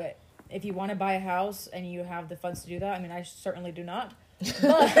 do it. If you want to buy a house and you have the funds to do that, I mean, I certainly do not.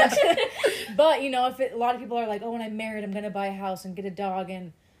 But you know, a lot of people are like, oh, when I'm married, I'm going to buy a house and get a dog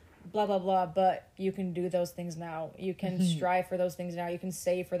and blah, blah, blah. But you can do those things now. You can strive for those things now. You can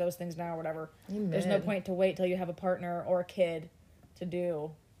save for those things now, whatever. Amen. There's no point to wait till you have a partner or a kid to do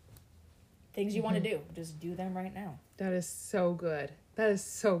things you want to do. Just do them right now. That is so good. That is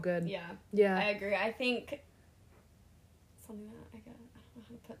so good. Yeah. I agree. I think something that I don't know how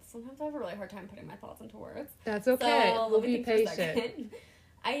to put. Sometimes I have a really hard time putting my thoughts into words. That's okay. So, we'll let me be think for a patient. second.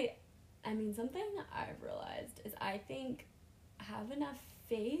 I mean, something I've realized is I think have enough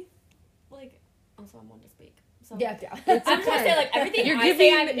faith. Like, also I'm one to speak. So Yeah. It's I'm just gonna okay. say, like, everything You're I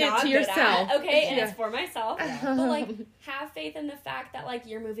giving say I'm it not to good yourself. at, okay, and Yeah. it's for myself. But, like, have faith in the fact that, like,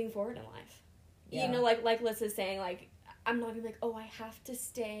 you're moving forward in life. Yeah. You know, like Alyssa's saying, like, I'm not gonna be like, oh, I have to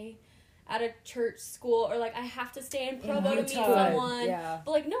stay at a church school, or, like, I have to stay in Provo to meet Utah. someone. Yeah.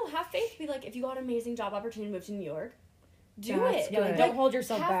 But, like, no, have faith. Be like, if you got an amazing job opportunity to move to New York, do That's it. Yeah, like, Good. don't hold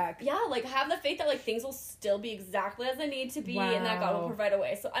yourself have, back. Yeah, like, have the faith that, like, things will still be exactly as they need to be, and that God will Wow. provide a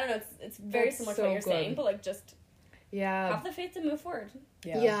way. So, I don't know, it's very That's similar to so what you're good. saying, but, like, just Yeah. have the faith to move forward.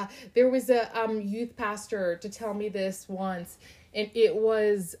 Yeah. There was a youth pastor to tell me this once, and it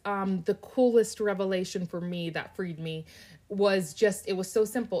was the coolest revelation for me that freed me. It was so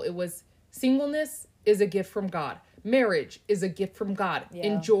simple. It was, singleness is a gift from God. Marriage is a gift from God. Yeah.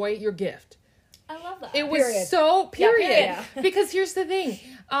 Enjoy your gift. I love that. It was Period. so period. Yeah. Because here's the thing.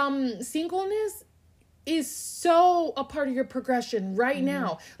 Singleness is so a part of your progression right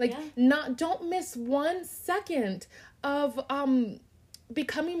now. Like, don't miss 1 second of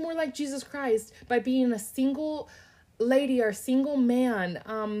becoming more like Jesus Christ by being a single lady or a single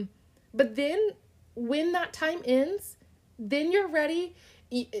man. But then when that time ends, then you're ready.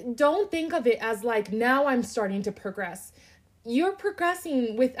 Don't think of it as like, now I'm starting to progress. You're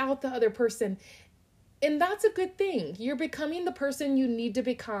progressing without the other person. And that's a good thing. You're becoming the person you need to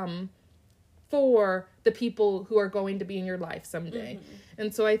become for the people who are going to be in your life someday.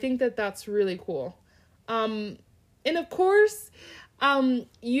 And so I think that that's really cool. And of course,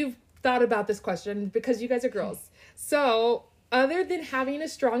 you've thought about this question because you guys are girls. So other than having a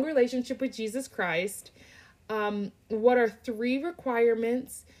strong relationship with Jesus Christ, what are 3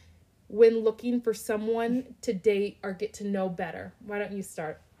 requirements when looking for someone to date or get to know better? Why don't you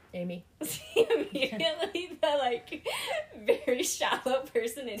start, Amy? Immediately, the, like, very shallow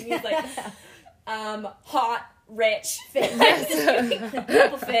person in me is like, hot, rich, fit.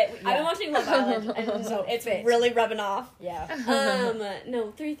 People fit. I've been watching Love Island, and So it's fit. really rubbing off. Yeah.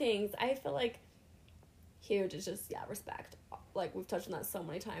 No, 3 things. I feel like huge is just, respect. Like, we've touched on that so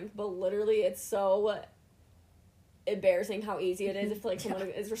many times, but literally it's so embarrassing how easy it is if, like, someone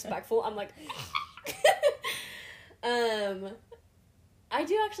is respectful. I'm like, I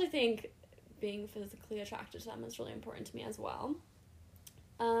do actually think being physically attracted to them is really important to me as well.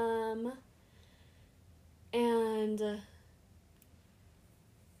 And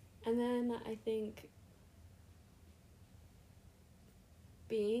then I think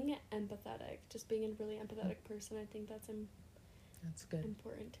being empathetic, just being a really empathetic person, I think that's good.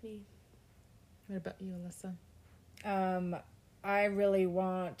 important to me. What about you, Alyssa? I really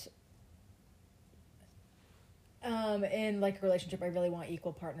want, in, like, a relationship, I really want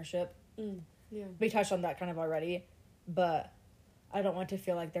equal partnership. Yeah. We touched on that kind of already, but I don't want to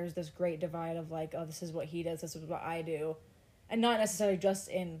feel like there's this great divide of, like, oh, this is what he does, this is what I do. And not necessarily just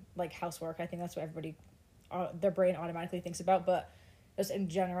in, like, housework. I think that's what everybody, their brain automatically thinks about, but just in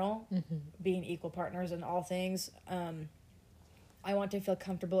general, being equal partners in all things. I want to feel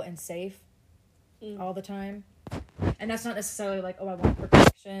comfortable and safe all the time. And that's not necessarily like, oh, I want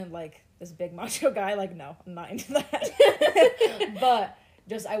perfection, like this big macho guy. Like, no, I'm not into that. But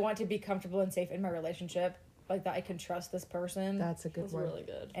just I want to be comfortable and safe in my relationship, like that I can trust this person. That's a good one. Really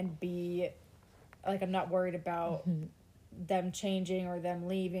good. And be like, I'm not worried about them changing or them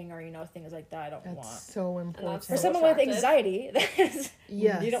leaving or things like that. I don't want. So important For someone with anxiety.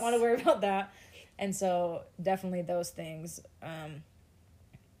 Yes, you don't want to worry about that. And so definitely those things.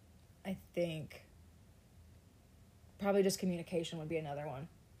 I think probably just communication would be another one.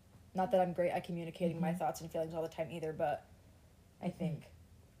 Not that I'm great at communicating my thoughts and feelings all the time either, but I think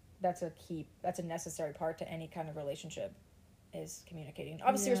that's a necessary part to any kind of relationship is communicating.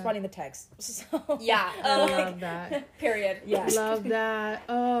 Obviously responding to text. So. Yeah. I love that. Period. Yeah. Love that.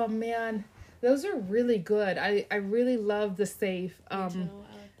 Oh man. Those are really good. I really love the safe. Me too. I like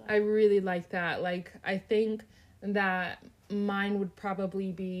that. I really like that. Like, I think that mine would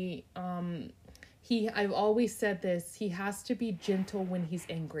probably be, I've always said this, he has to be gentle when he's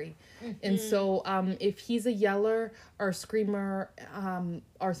angry. And so, if he's a yeller or screamer,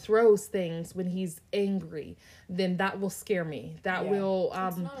 or throws things when he's angry, then that will scare me. That will,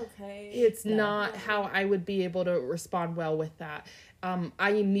 it's not okay. It's not how I would be able to respond well with that.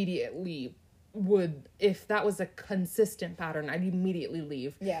 I immediately would, if that was a consistent pattern, I'd immediately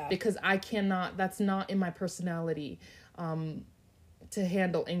leave. Yeah. Because I cannot, that's not in my personality, to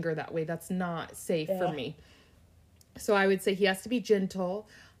handle anger that way. That's not safe for me. So I would say he has to be gentle,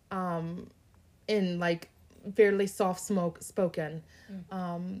 and like fairly soft spoken.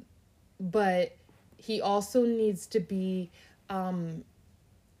 But he also needs to be,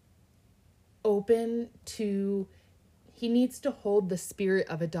 open to, he needs to hold the spirit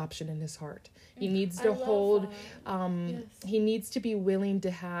of adoption in his heart. He needs to hold, he needs to be willing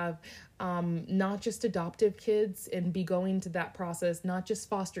to have, not just adoptive kids and be going to that process, not just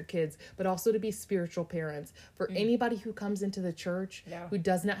foster kids, but also to be spiritual parents. For anybody who comes into the church who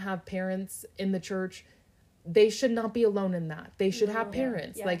does not have parents in the church, they should not be alone in that. They should have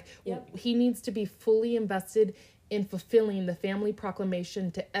parents. He needs to be fully invested in fulfilling the family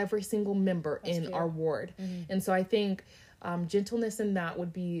proclamation to every single member in our ward. And so I think gentleness in that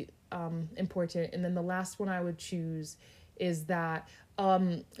would be important. And then the last one I would choose is that,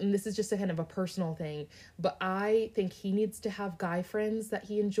 and this is just a kind of a personal thing, but I think he needs to have guy friends that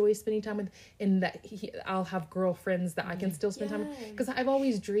he enjoys spending time with, and that I'll have girlfriends that I can still spend time with. Because I've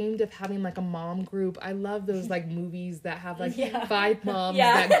always dreamed of having like a mom group. I love those like movies that have like 5 moms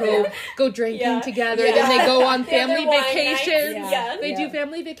that go drinking together, and then they go on family vacations. They do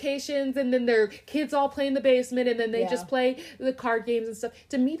family vacations, and then their kids all play in the basement, and then they just play the card games and stuff.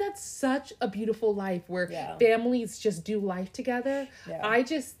 To me, that's such a beautiful life where families just do life together. I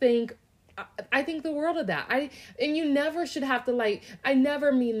just think, I think the world of that. And you never should have to like, I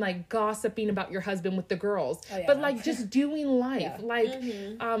never mean like gossiping about your husband with the girls, but like just doing life,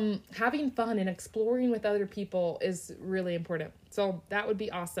 having fun and exploring with other people is really important. So that would be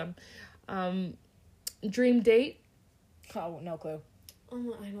awesome. Dream date? Oh, no clue.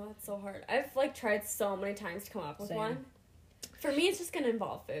 Oh, I know, that's so hard. I've like tried so many times to come up with one. For me, it's just gonna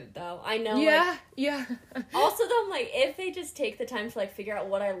involve food, though. I know. Also, though, I'm like, if they just take the time to like figure out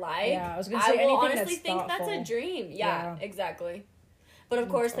what I like, I was gonna say, I will anything honestly that's think thoughtful. that's a dream. Yeah, exactly. But of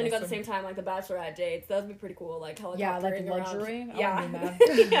course, then you got the same time like the bachelorette dates. That would be pretty cool. Like helicoptering like luxury. Around.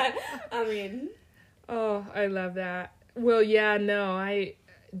 I mean. Oh, I love that. Well,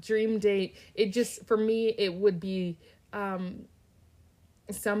 dream date. It just, for me, it would be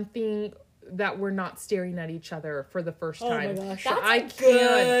something that we're not staring at each other for the first time. Oh my gosh.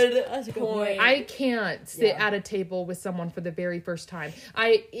 That's a good point. I can't sit at a table with someone for the very first time.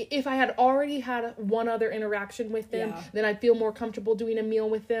 If I had already had one other interaction with them, then I'd feel more comfortable doing a meal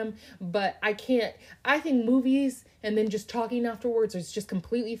with them. But I can't. I think movies and then just talking afterwards is just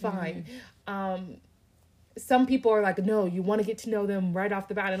completely fine. Some people are like, no, you want to get to know them right off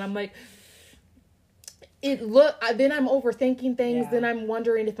the bat. And I'm like, then I'm overthinking things. Then I'm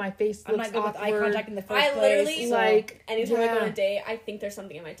wondering if my face looks awkward. With eye contact in the first place. I literally like anytime I go on a date, I think there's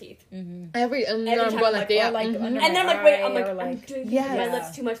something in my teeth. Every time I'm going like that, and then I'm like, wait, I'm like, my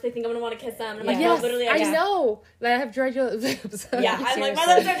lips too much. They think I'm gonna want to kiss them. And I'm like, yes, no, literally, I know. Like, I have dry lips. I'm like,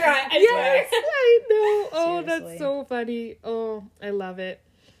 my lips are dry. I swear. I know. Oh, that's so funny. Oh, I love it.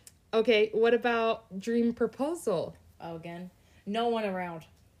 Okay, what about dream proposal? Oh, again, no one around.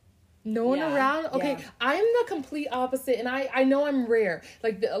 No one around? Okay, I'm the complete opposite, and I know I'm rare.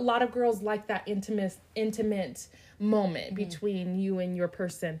 Like, a lot of girls like that intimate moment between you and your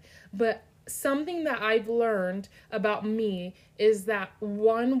person. But something that I've learned about me is that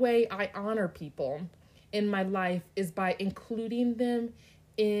one way I honor people in my life is by including them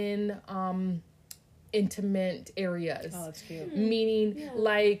in intimate areas. Oh, that's cute. Meaning,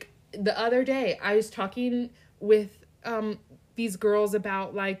 like, the other day, I was talking with these girls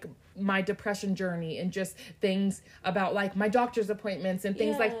about, like, my depression journey and just things about, like, my doctor's appointments and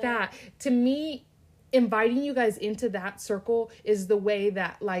things like that. To me, inviting you guys into that circle is the way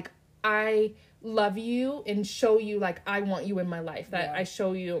that, like, I love you and show you, like, I want you in my life, that I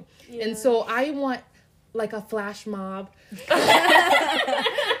show you. And so I want, like, a flash mob.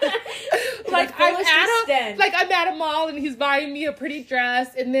 Like, I'm at a mall and he's buying me a pretty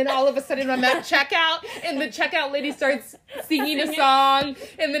dress, and then all of a sudden I'm at checkout and the checkout lady starts singing a song,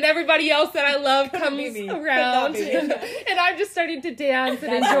 and then everybody else that I love comes around and I'm just starting to dance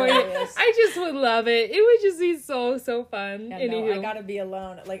and enjoy it. I just would love it. It would just be so fun. Yeah, no, I gotta be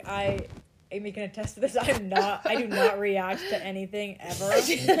alone. Like, Amy can attest to this. I do not react to anything ever.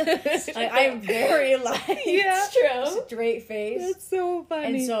 Like, I am very, like, it's true, straight face. That's so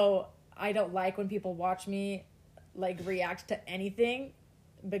funny. And so I don't like when people watch me, like, react to anything,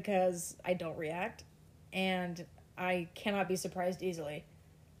 because I don't react, and I cannot be surprised easily.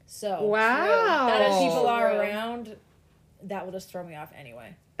 So wow, that if people are around, that will just throw me off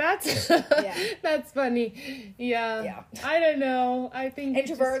anyway. That's that's funny. Yeah. I don't know. I think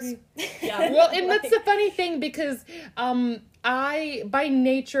introverts. Well, and that's the funny thing, because I, by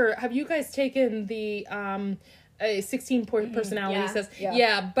nature, have you guys taken the 16-point personality test?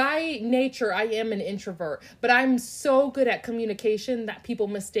 By nature I am an introvert, but I'm so good at communication that people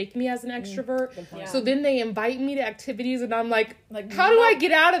mistake me as an extrovert. So then they invite me to activities and I'm like how do I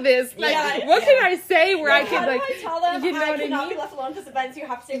get out of this? Like, what can I say where I can, like, how do I tell them, you know I what I cannot mean? be left alone because events you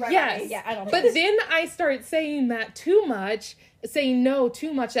have to say right Yes. away. I don't. But then I start saying that too much, saying no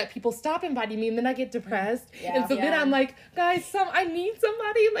too much, that people stop inviting me, and then I get depressed. And so then I'm like, guys, I need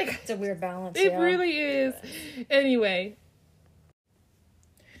somebody. Like, it's a weird balance. It really is. Anyway.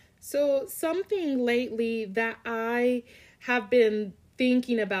 So something lately that I have been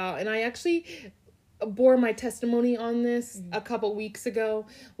thinking about, and I actually bore my testimony on this a couple weeks ago,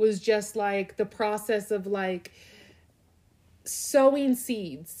 was just, like, the process of, like, sowing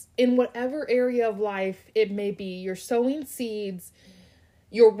seeds in whatever area of life it may be. You're sowing seeds,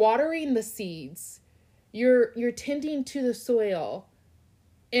 you're watering the seeds, you're tending to the soil,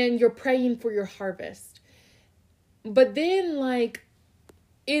 and you're praying for your harvest. But then, like,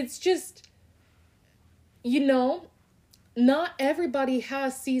 it's just, not everybody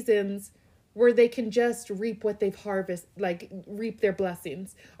has seasons where they can just reap what they've harvested, like, reap their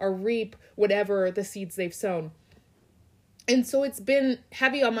blessings or reap whatever the seeds they've sown. And so it's been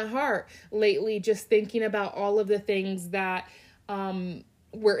heavy on my heart lately, just thinking about all of the things that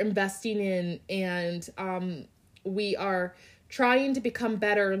we're investing in, and we are trying to become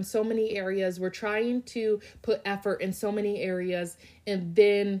better in so many areas. We're trying to put effort in so many areas, and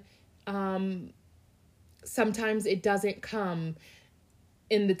then sometimes it doesn't come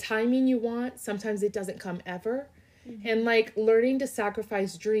in the timing you want. Sometimes it doesn't come ever. And, like, learning to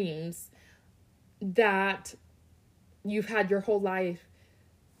sacrifice dreams that you've had your whole life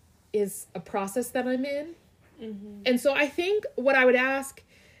is a process that I'm in. And so I think what I would ask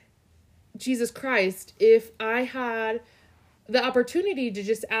Jesus Christ, if I had the opportunity to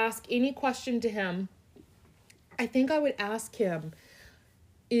just ask any question to him, I think I would ask him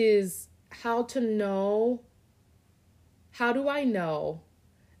is how do I know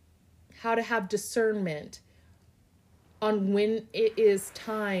how to have discernment on when it is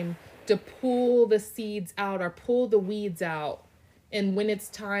time to pull the seeds out or pull the weeds out, and when it's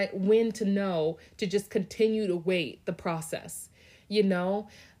time, when to know to just continue to wait the process.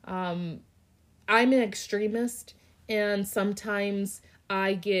 I'm an extremist, and sometimes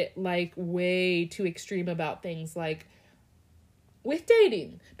I get, like, way too extreme about things, like with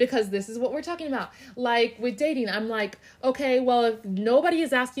dating, because this is what we're talking about. Like, with dating, I'm like, okay, well, if nobody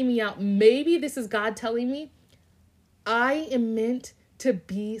is asking me out, maybe this is God telling me I am meant to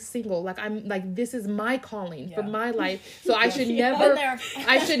be single. Like, I'm like, this is my calling for my life. So I should never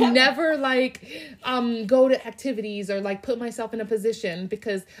like go to activities or, like, put myself in a position,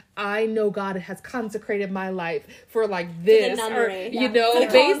 because I know God has consecrated my life for, like, this, or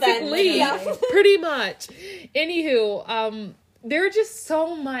basically pretty much. Anywho, there's just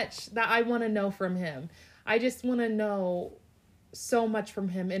so much that I want to know from him. I just want to know so much from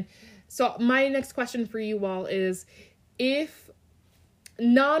him. And so my next question for you all is, if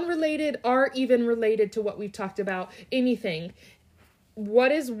non-related or even related to what we've talked about, anything,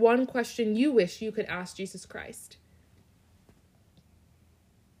 what is one question you wish you could ask Jesus Christ?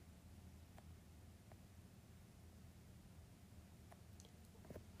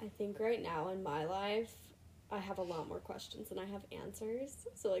 I think right now in my life, I have a lot more questions than I have answers.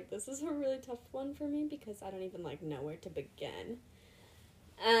 So, like, this is a really tough one for me because I don't even, like, know where to begin.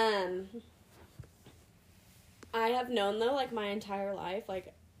 I have known, though, like, my entire life,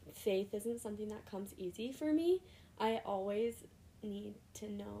 like, faith isn't something that comes easy for me. I always need to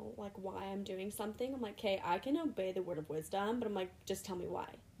know, like, why I'm doing something. I'm like, okay, I can obey the word of wisdom, but I'm like, just tell me why.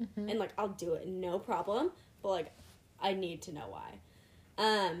 Mm-hmm. And, like, I'll do it, no problem. But, like, I need to know why.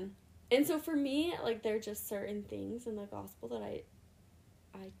 And so for me, like, there are just certain things in the gospel that I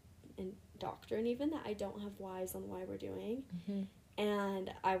and doctrine even, that I don't have whys on why we're doing. Mm-hmm.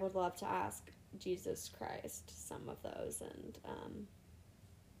 And I would love to ask Jesus Christ some of those. And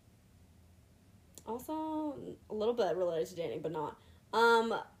also a little bit related to dating, but not.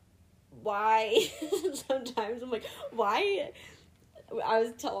 Why, sometimes I'm like, why? I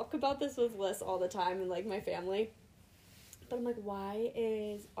was talk about this with Liz all the time and, like, my family. But I'm like, why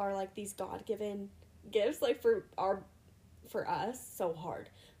are like these God-given gifts, like, for us so hard?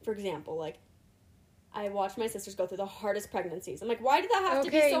 For example, like, I watched my sisters go through the hardest pregnancies. I'm like, why did that have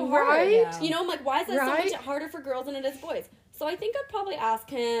to be so hard? Right? Yeah. You know, I'm like, why is that so much harder for girls than it is boys? So I think I'd probably ask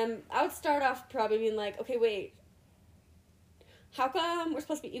him, I would start off probably being like, okay, wait, how come we're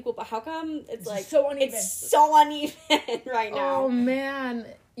supposed to be equal, but how come it's like so uneven? It's so uneven right now. Oh, man.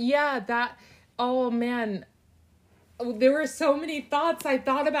 Yeah, oh, man. There were so many thoughts I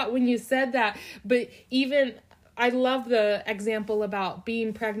thought about when you said that, but even I love the example about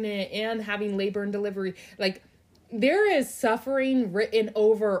being pregnant and having labor and delivery. Like, there is suffering written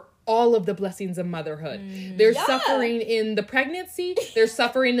over all of the blessings of motherhood. There's suffering in the pregnancy, there's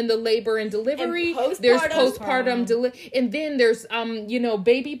suffering in the labor and delivery, there's postpartum and then there's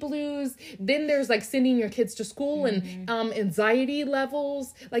baby blues, then there's, like, sending your kids to school and anxiety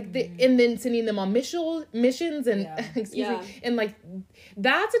levels, like, and then sending them on missions and excuse me, and, like,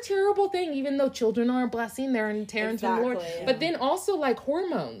 that's a terrible thing, even though children are a blessing, they're inherent in the Lord. But then also, like,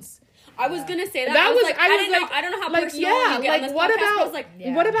 hormones. I was gonna say that. I don't know how personal you get on this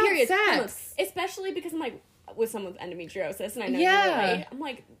podcast. What about periods, sex? Especially because I'm like with someone with endometriosis, and I know you relate. I'm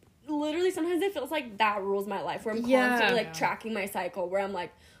like, literally, sometimes it feels like that rules my life, where I'm constantly like tracking my cycle, where I'm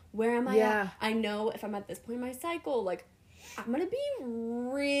like, where am I at? I know if I'm at this point in my cycle, like, I'm gonna be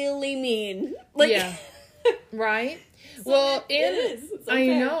really mean. Like, right? So well, it's I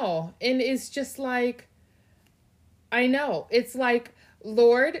know, and it's just like, I know, it's like,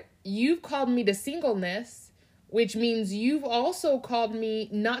 Lord, you've called me to singleness, which means you've also called me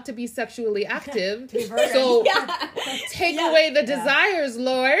not to be sexually active. So take away the desires,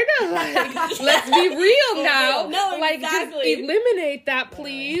 Lord. Like, let's be real now. No, like, just eliminate that,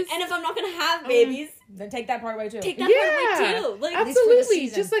 please. And if I'm not gonna have babies, then take that part away too. Take that part away too. Like,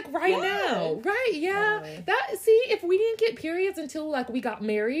 absolutely, just like right now, right? Yeah. Totally. That if we didn't get periods until, like, we got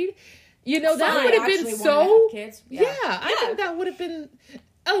married. That would have been so... Kids. I think that would have been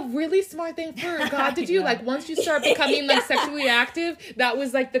a really smart thing for God to do. Like, once you start becoming, like, sexually active, that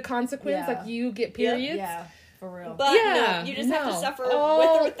was, like, the consequence. Like, you get periods. Yeah, for real. But no, you just have to suffer with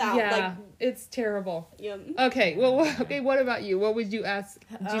or without. Yeah, like, it's terrible. Okay, what about you? What would you ask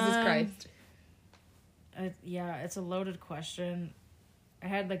Jesus Christ? It's a loaded question. I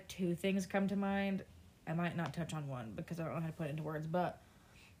had, like, two things come to mind. I might not touch on one because I don't know how to put it into words, but...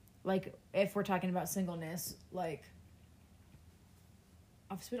 like, if we're talking about singleness, like,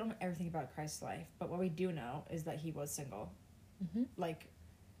 obviously we don't know everything about Christ's life, but what we do know is that he was single. Mm-hmm. Like,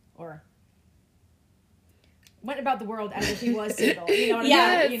 or went about the world as if he was single. You know what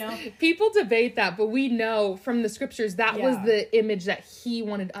I mean? You know? People debate that, but we know from the scriptures that was the image that he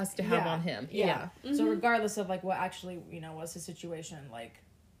wanted us to have on him. Yeah. Mm-hmm. So regardless of, like, what actually, was his situation, like,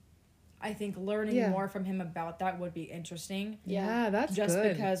 I think learning more from him about that would be interesting. Yeah, that's just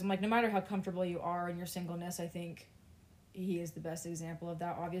good. Because, I'm like, no matter how comfortable you are in your singleness, I think he is the best example of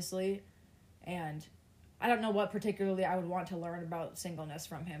that, obviously. And I don't know what particularly I would want to learn about singleness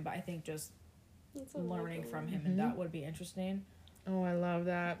from him, but I think just learning from him and that would be interesting. Oh, I love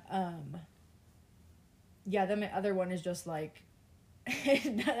that. Then my other one is just, like, I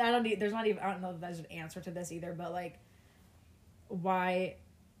don't know if there's an answer to this either, but, like, why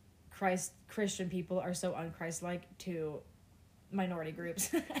Christian people are so unchristlike to minority groups.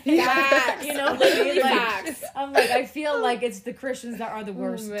 Facts. Literally facts. I'm like, I feel like it's the Christians that are the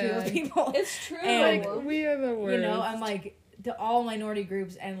worst to people. It's true. And, like, we are the worst. I'm like, to all minority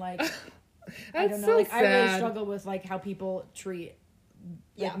groups, and, like, I don't know, so like, sad. I really struggle with, like, how people treat,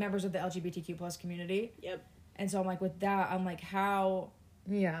 like, members of the LGBTQ plus community. Yep. And so I'm like, with that, I'm like, how,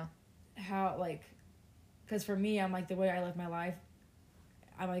 like, because for me, I'm like, the way I live my life,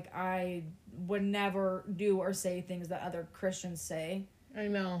 I'm like, I would never do or say things that other Christians say. I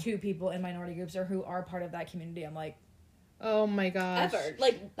know. to people in minority groups or who are part of that community. I'm like, Oh my gosh. Ever.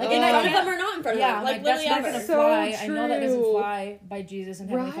 Like in I front of can't- them or not in front of yeah, them. Like, that's literally not ever. gonna So fly. I know that doesn't true. fly by Jesus and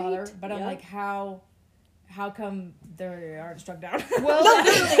Heavenly Right? Father, but I'm Yeah. like, how come they aren't struck down? Well, No,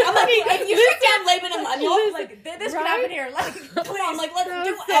 literally. I'm like, if you sit down Laban and Lemuel, like this Right? could happen here. Like, come on, like, let's That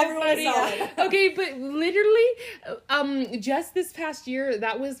do was so everyone funny. solid. Okay, but literally, just this past year,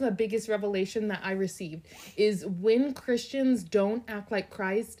 that was the biggest revelation that I received, is when Christians don't act like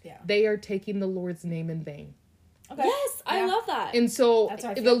Christ, Yeah. they are taking the Lord's name in vain. okay. Yes, I Yeah. love that. And so That's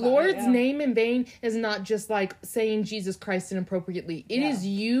how I feel the about it, Lord's yeah. name in vain is not just like saying Jesus Christ inappropriately. It Yeah. is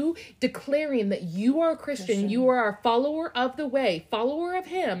you declaring that you are a Christian, you are a follower of the way, follower of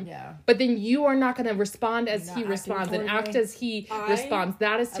him. Yeah. But then you are not going to respond as Not he acting responds and act accordingly. as he I- responds.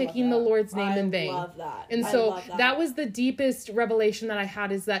 That is love taking that. the Lord's name I in vain. love that. And I so love that was the deepest revelation that I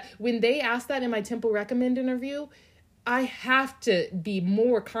had, is that when they asked that in my Temple Recommend interview, I have to be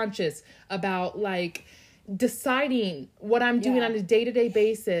more conscious about like deciding what I'm doing Yeah. on a day-to-day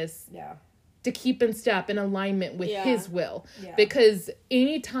basis Yeah. to keep in step in alignment with Yeah. his will. Yeah. Because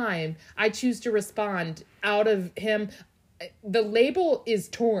anytime I choose to respond out of him, the label is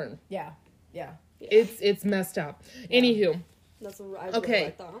torn. Yeah. Yeah. It's messed up. Anywho, That's what I Okay. really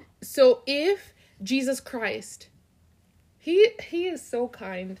like that. so if Jesus Christ, he is so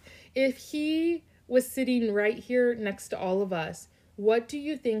kind. If he was sitting right here next to all of us, what do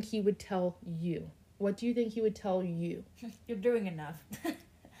you think he would tell you? What do you think he would tell you? You're doing enough.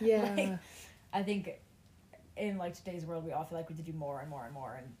 Yeah. Like, I think in like today's world, we all feel like we have to do more and more and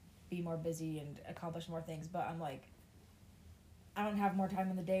more and be more busy and accomplish more things. But I'm like, I don't have more time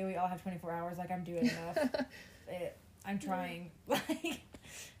in the day. We all have 24 hours. Like, I'm doing enough. I'm trying. Like,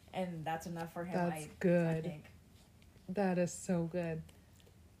 and that's enough for him. That's I good. think. That is so good.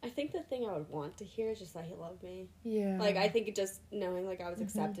 I think the thing I would want to hear is just that he loved me. Yeah. Like, I think just knowing, like, I was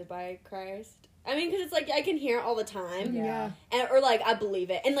accepted by Christ. I mean, because it's like, I can hear it all the time. Yeah. And, or, like, I believe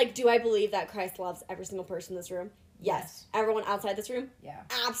it. And, like, do I believe that Christ loves every single person in this room? Yes. Everyone outside this room? Yeah.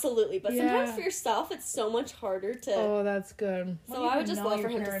 Absolutely. But Yeah. sometimes for yourself, it's so much harder to... Oh, that's good. So Well, you I would can just know love for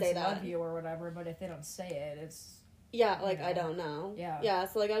your him to parents say that. love you or whatever, but if they don't say it, it's Yeah, like, You I know. don't know. Yeah. Yeah,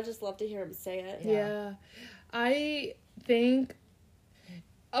 so, like, I'd just love to hear him say it. Yeah. I think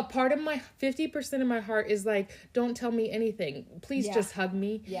a part of my 50% of my heart is like, don't tell me anything. Please Yeah. just hug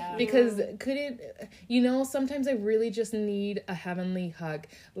me. Yeah. Because sometimes I really just need a heavenly hug.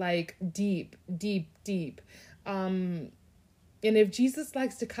 Like deep, deep, deep. And if Jesus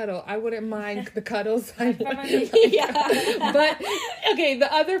likes to cuddle, I wouldn't mind the cuddles. Yeah. But okay, the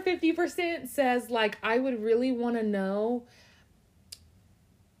other 50% says like, I would really want to know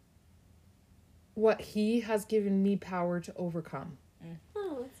what he has given me power to overcome.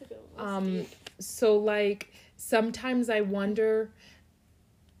 Oh, that's a good one. So like sometimes I wonder,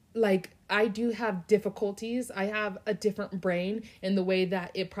 like I do have difficulties. I have a different brain in the way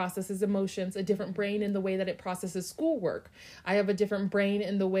that it processes emotions, a different brain in the way that it processes schoolwork. I have a different brain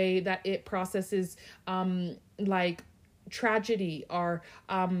in the way that it processes like tragedy or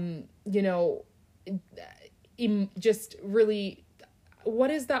just really,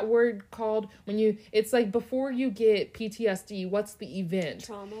 what is that word called when you, it's like before you get PTSD, what's the event?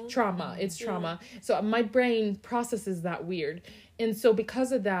 Trauma. It's trauma. So my brain processes that weird. And so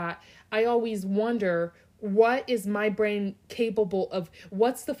because of that, I always wonder, what is my brain capable of?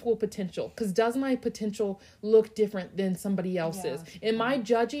 What's the full potential? Because does my potential look different than somebody else's? Yeah. Am I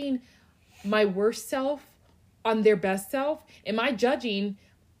judging my worst self on their best self? Am I judging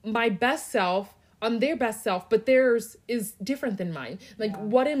my best self on their best self, but theirs is different than mine? Like,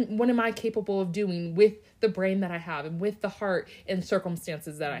 what am I capable of doing with the brain that I have and with the heart and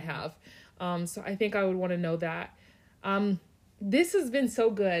circumstances that I have? So I think I would want to know that. This has been so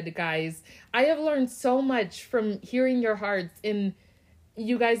good, guys. I have learned so much from hearing your hearts and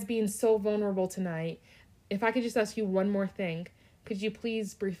you guys being so vulnerable tonight. If I could just ask you one more thing, could you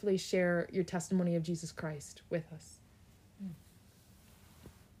please briefly share your testimony of Jesus Christ with us?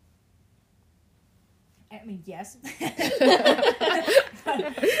 I mean, yes.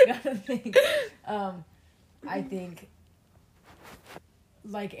 Gotta think. I think,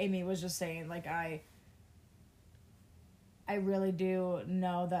 like Amy was just saying, like I really do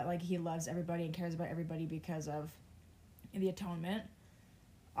know that like he loves everybody and cares about everybody because of the atonement.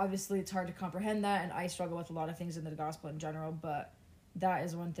 Obviously, it's hard to comprehend that, and I struggle with a lot of things in the gospel in general, but that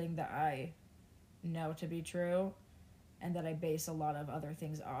is one thing that I know to be true and that I base a lot of other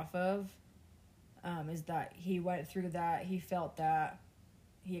things off of. Is that he went through that, he felt that,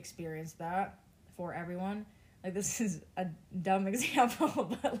 he experienced that for everyone. Like, this is a dumb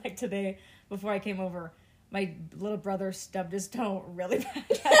example, but like today, before I came over, my little brother stubbed his toe really bad.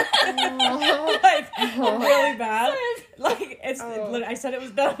 Really bad. Like, I said it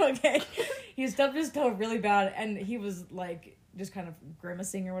was dumb, okay? He stubbed his toe really bad, and he was, like, just kind of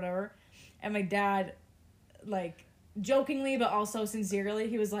grimacing or whatever. And my dad, like, jokingly but also sincerely,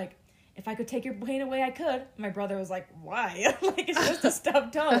 he was like, if I could take your pain away, I could. My brother was like, why? Like, it's just a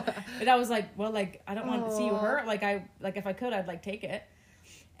stubbed toe. And I was like, well, like, I don't want to see you hurt. Like, if I could, I'd, like, take it.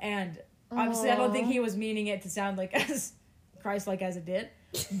 And obviously, I don't think he was meaning it to sound, like, as Christ-like as it did.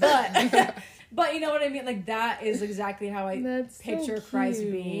 But, but you know what I mean? Like, that is exactly how I picture Christ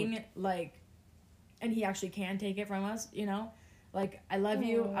being. Like, and he actually can take it from us, you know? Like, I love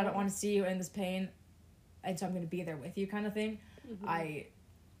you. I don't want to see you in this pain. And so I'm going to be there with you kind of thing. Mm-hmm. I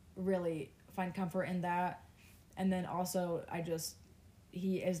really find comfort in that. And then also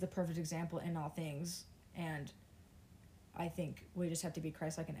he is the perfect example in all things, and I think we just have to be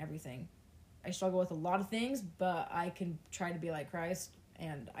Christ-like in everything. I struggle with a lot of things, but I can try to be like Christ,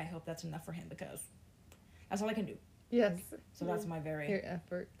 and I hope that's enough for him, because that's all I can do. Yes. So that's my your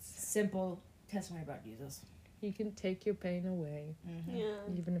efforts. Simple testimony about Jesus. He can take your pain away. Mm-hmm. Yeah.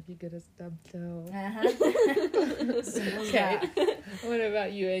 Even if you get a stubbed toe. Okay. What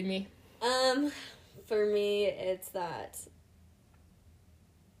about you, Amy? For me, it's that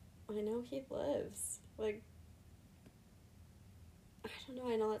I know he lives. Like, I don't know.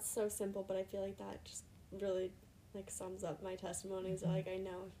 I know that's so simple, but I feel like that just really, like, sums up my testimonies. Mm-hmm. Like, I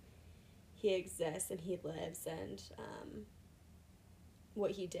know he exists and he lives, and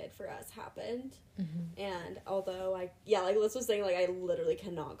what he did for us happened. Mm-hmm. And although like Liz was saying, like, I literally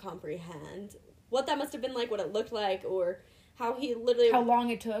cannot comprehend what that must have been like, what it looked like, or how he literally... how long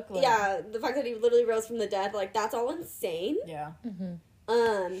it took. Like, yeah, the fact that he literally rose from the dead, like, that's all insane. Yeah. Mm-hmm.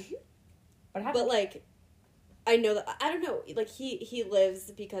 But, like, I know that... I don't know. Like, he lives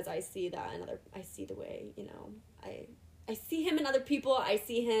because I see that in I see the way, you know... I see him in other people. I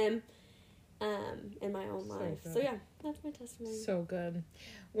see him... in my own life. So yeah, that's my testimony. So good.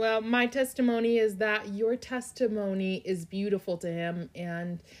 Well, my testimony is that your testimony is beautiful to him,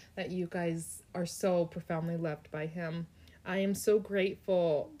 and that you guys are so profoundly loved by him. I am so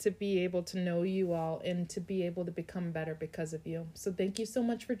grateful to be able to know you all and to be able to become better because of you. So thank you so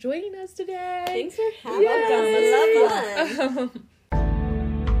much for joining us today. Thanks for having us. I love fun.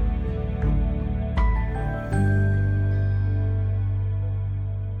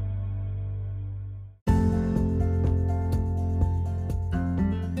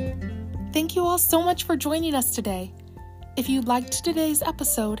 Thank you all so much for joining us today. If you liked today's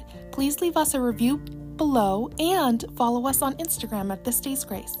episode, please leave us a review below and follow us on Instagram at This Day's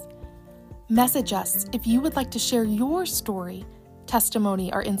Grace. Message us if you would like to share your story,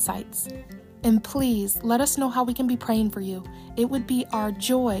 testimony, or insights. And please let us know how we can be praying for you. It would be our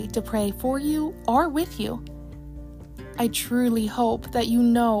joy to pray for you or with you. I truly hope that you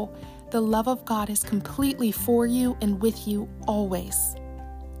know the love of God is completely for you and with you always.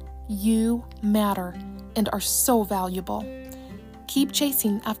 You matter and are so valuable. Keep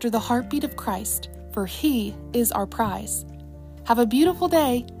chasing after the heartbeat of Christ, for He is our prize. Have a beautiful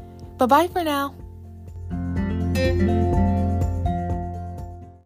day. Bye-bye for now.